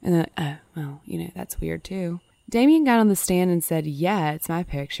Shakespeare. And they're like, oh, well, that's weird too. Damien got on the stand and said, yeah, it's my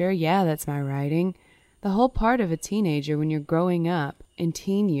picture. Yeah, that's my writing. The whole part of a teenager when you're growing up in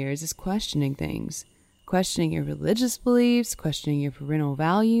teen years is questioning things. Questioning your religious beliefs, questioning your parental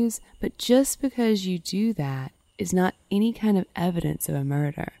values. But just because you do that is not any kind of evidence of a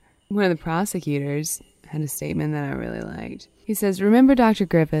murder. One of the prosecutors had a statement that I really liked. He says, remember Dr.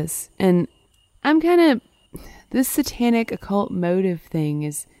 Griffiths, and this satanic occult motive thing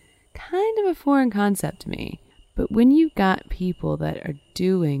is kind of a foreign concept to me. But when you've got people that are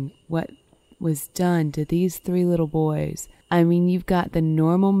doing what was done to these 3 little boys, I mean, you've got the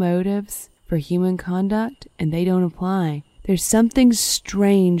normal motives for human conduct, and they don't apply. There's something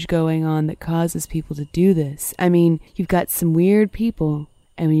strange going on that causes people to do this. I mean, you've got some weird people,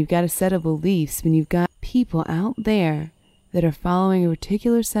 and when you've got a set of beliefs, when you've got people out there that are following a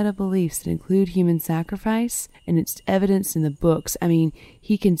particular set of beliefs that include human sacrifice, and it's evidenced in the books. I mean,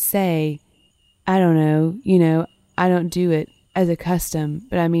 he can say, I don't know, I don't do it as a custom,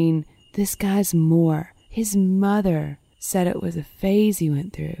 but I mean, this guy's more. His mother said it was a phase he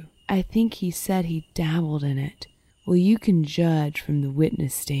went through. I think he said he dabbled in it. Well, you can judge from the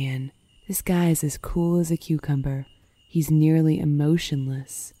witness stand. This guy is as cool as a cucumber. He's nearly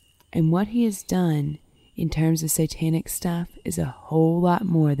emotionless. And what he has done in terms of satanic stuff is a whole lot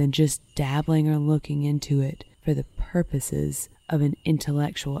more than just dabbling or looking into it for the purposes of an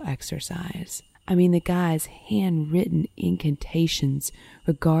intellectual exercise. I mean, the guy's handwritten incantations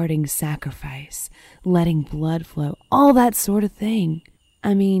regarding sacrifice, letting blood flow, all that sort of thing.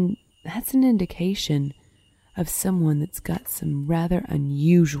 I mean, that's an indication of someone that's got some rather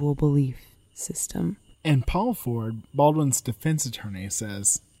unusual belief system. And Paul Ford, Baldwin's defense attorney,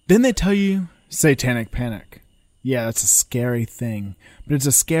 says, didn't they tell you satanic panic? Yeah, that's a scary thing, but it's a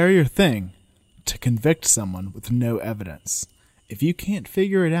scarier thing to convict someone with no evidence. If you can't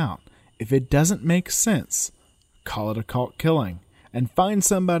figure it out, if it doesn't make sense, call it a cult killing and find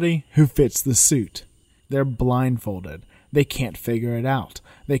somebody who fits the suit. They're blindfolded. They can't figure it out.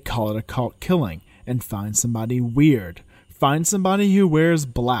 They call it a cult killing and find somebody weird. Find somebody who wears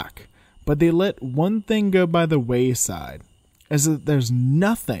black. But they let one thing go by the wayside, as that there's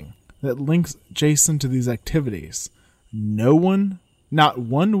nothing that links Jason to these activities. No one, not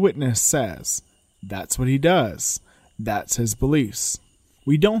one witness says, that's what he does. That's his beliefs.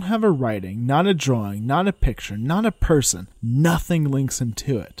 We don't have a writing, not a drawing, not a picture, not a person. Nothing links him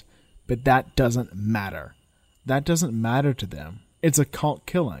to it. But that doesn't matter. That doesn't matter to them. It's a cult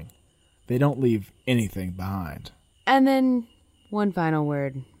killing. They don't leave anything behind. And then one final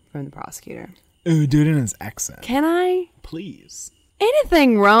word from the prosecutor. Ooh, do it in his accent. Can I? Please.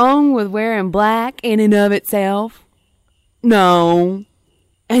 Anything wrong with wearing black in and of itself? No.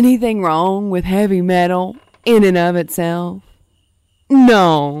 Anything wrong with heavy metal in and of itself?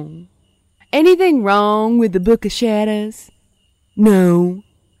 No. Anything wrong with the Book of Shadows? No.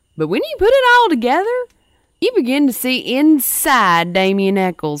 But when you put it all together, you begin to see inside Damien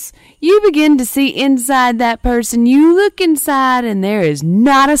Echols. You begin to see inside that person. You look inside and there is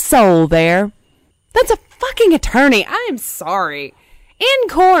not a soul there. That's a fucking attorney. I am sorry. In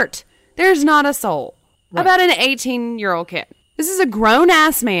court, there's not a soul. Right. About an 18-year-old kid. This is a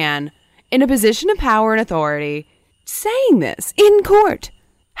grown-ass man in a position of power and authority saying this in court.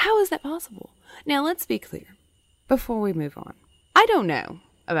 How is that possible? Now, let's be clear before we move on. I don't know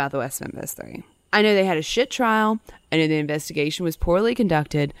about the West Memphis 3. I know they had a shit trial. I know the investigation was poorly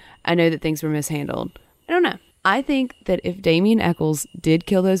conducted. I know that things were mishandled. I don't know. I think that if Damien Echols did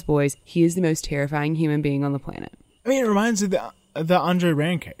kill those boys, he is the most terrifying human being on the planet. I mean, it reminds me of the Andre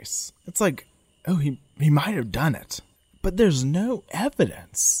Rand case. It's like, oh, he might have done it. But there's no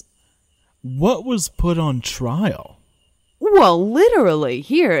evidence. What was put on trial? Well, literally,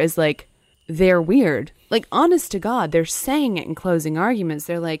 here is like, they're weird. Like, honest to God, they're saying it in closing arguments.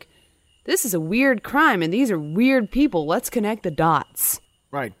 They're like, this is a weird crime, and these are weird people. Let's connect the dots.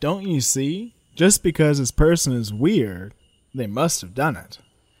 Right, don't you see? Just because this person is weird, they must have done it.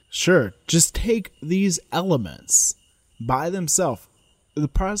 Sure, just take these elements by themselves. The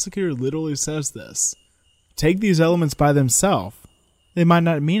prosecutor literally says this. Take these elements by themselves, they might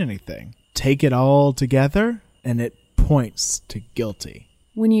not mean anything. Take it all together, and it points to guilty.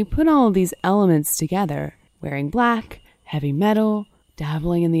 When you put all of these elements together, wearing black, heavy metal,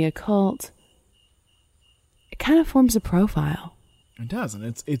 dabbling in the occult, it kind of forms a profile. It does, and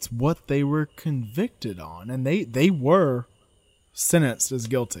it's what they were convicted on, and they were sentenced as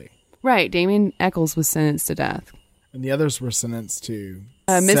guilty. Right, Damien Echols was sentenced to death. And the others were sentenced to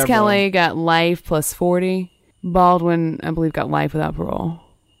Miss Kelly got life plus 40. Baldwin, I believe, got life without parole.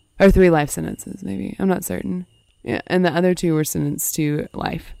 Or 3 life sentences, maybe. I'm not certain. Yeah, and the other 2 were sentenced to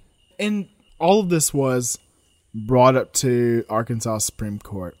life. And all of this was brought up to Arkansas Supreme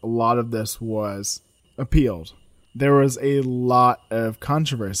Court. A lot of this was appealed. There was a lot of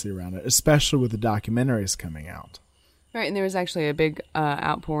controversy around it, especially with the documentaries coming out. Right, and there was actually a big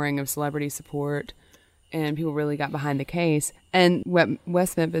outpouring of celebrity support, and people really got behind the case. And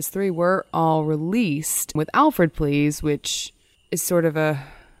West Memphis 3 were all released with Alford pleas, which is sort of a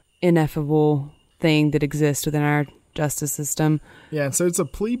ineffable thing that exists within our justice system. Yeah, so it's a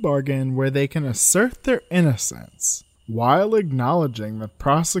plea bargain where they can assert their innocence while acknowledging that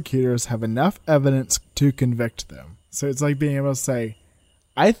prosecutors have enough evidence to convict them. So it's like being able to say,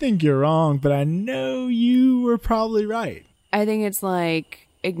 I think you're wrong, but I know you were probably right. I think it's like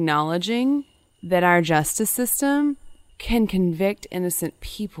acknowledging that our justice system can convict innocent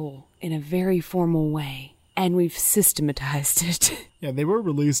people in a very formal way, and we've systematized it. Yeah, they were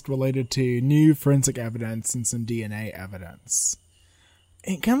released related to new forensic evidence and some DNA evidence.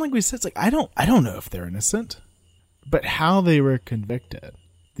 And kind of like we said, it's like I don't know if they're innocent, but how they were convicted,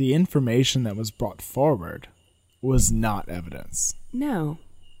 the information that was brought forward was not evidence. No,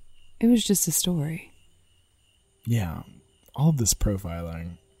 it was just a story. Yeah, all of this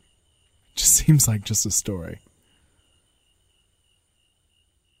profiling just seems like just a story.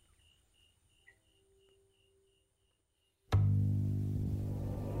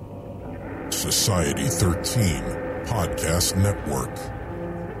 Society 13 Podcast Network.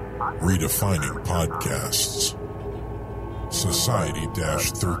 Redefining podcasts.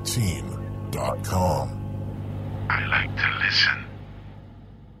 Society-13.com. I like to listen.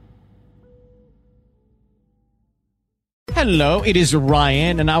 Hello, it is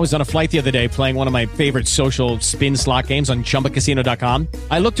Ryan, and I was on a flight the other day playing one of my favorite social spin slot games on ChumbaCasino.com.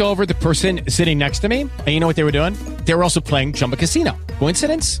 I looked over at the person sitting next to me, and you know what they were doing? They were also playing Chumba Casino.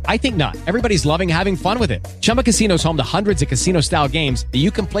 Coincidence? I think not. Everybody's loving having fun with it. Chumba Casino is home to hundreds of casino-style games that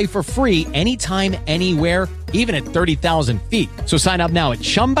you can play for free anytime, anywhere, even at 30,000 feet. So sign up now at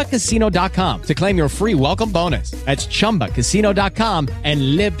ChumbaCasino.com to claim your free welcome bonus. That's ChumbaCasino.com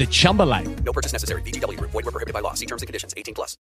and live the Chumba life. No purchase necessary. VGW. Void where prohibited by law. See terms and conditions. 18+.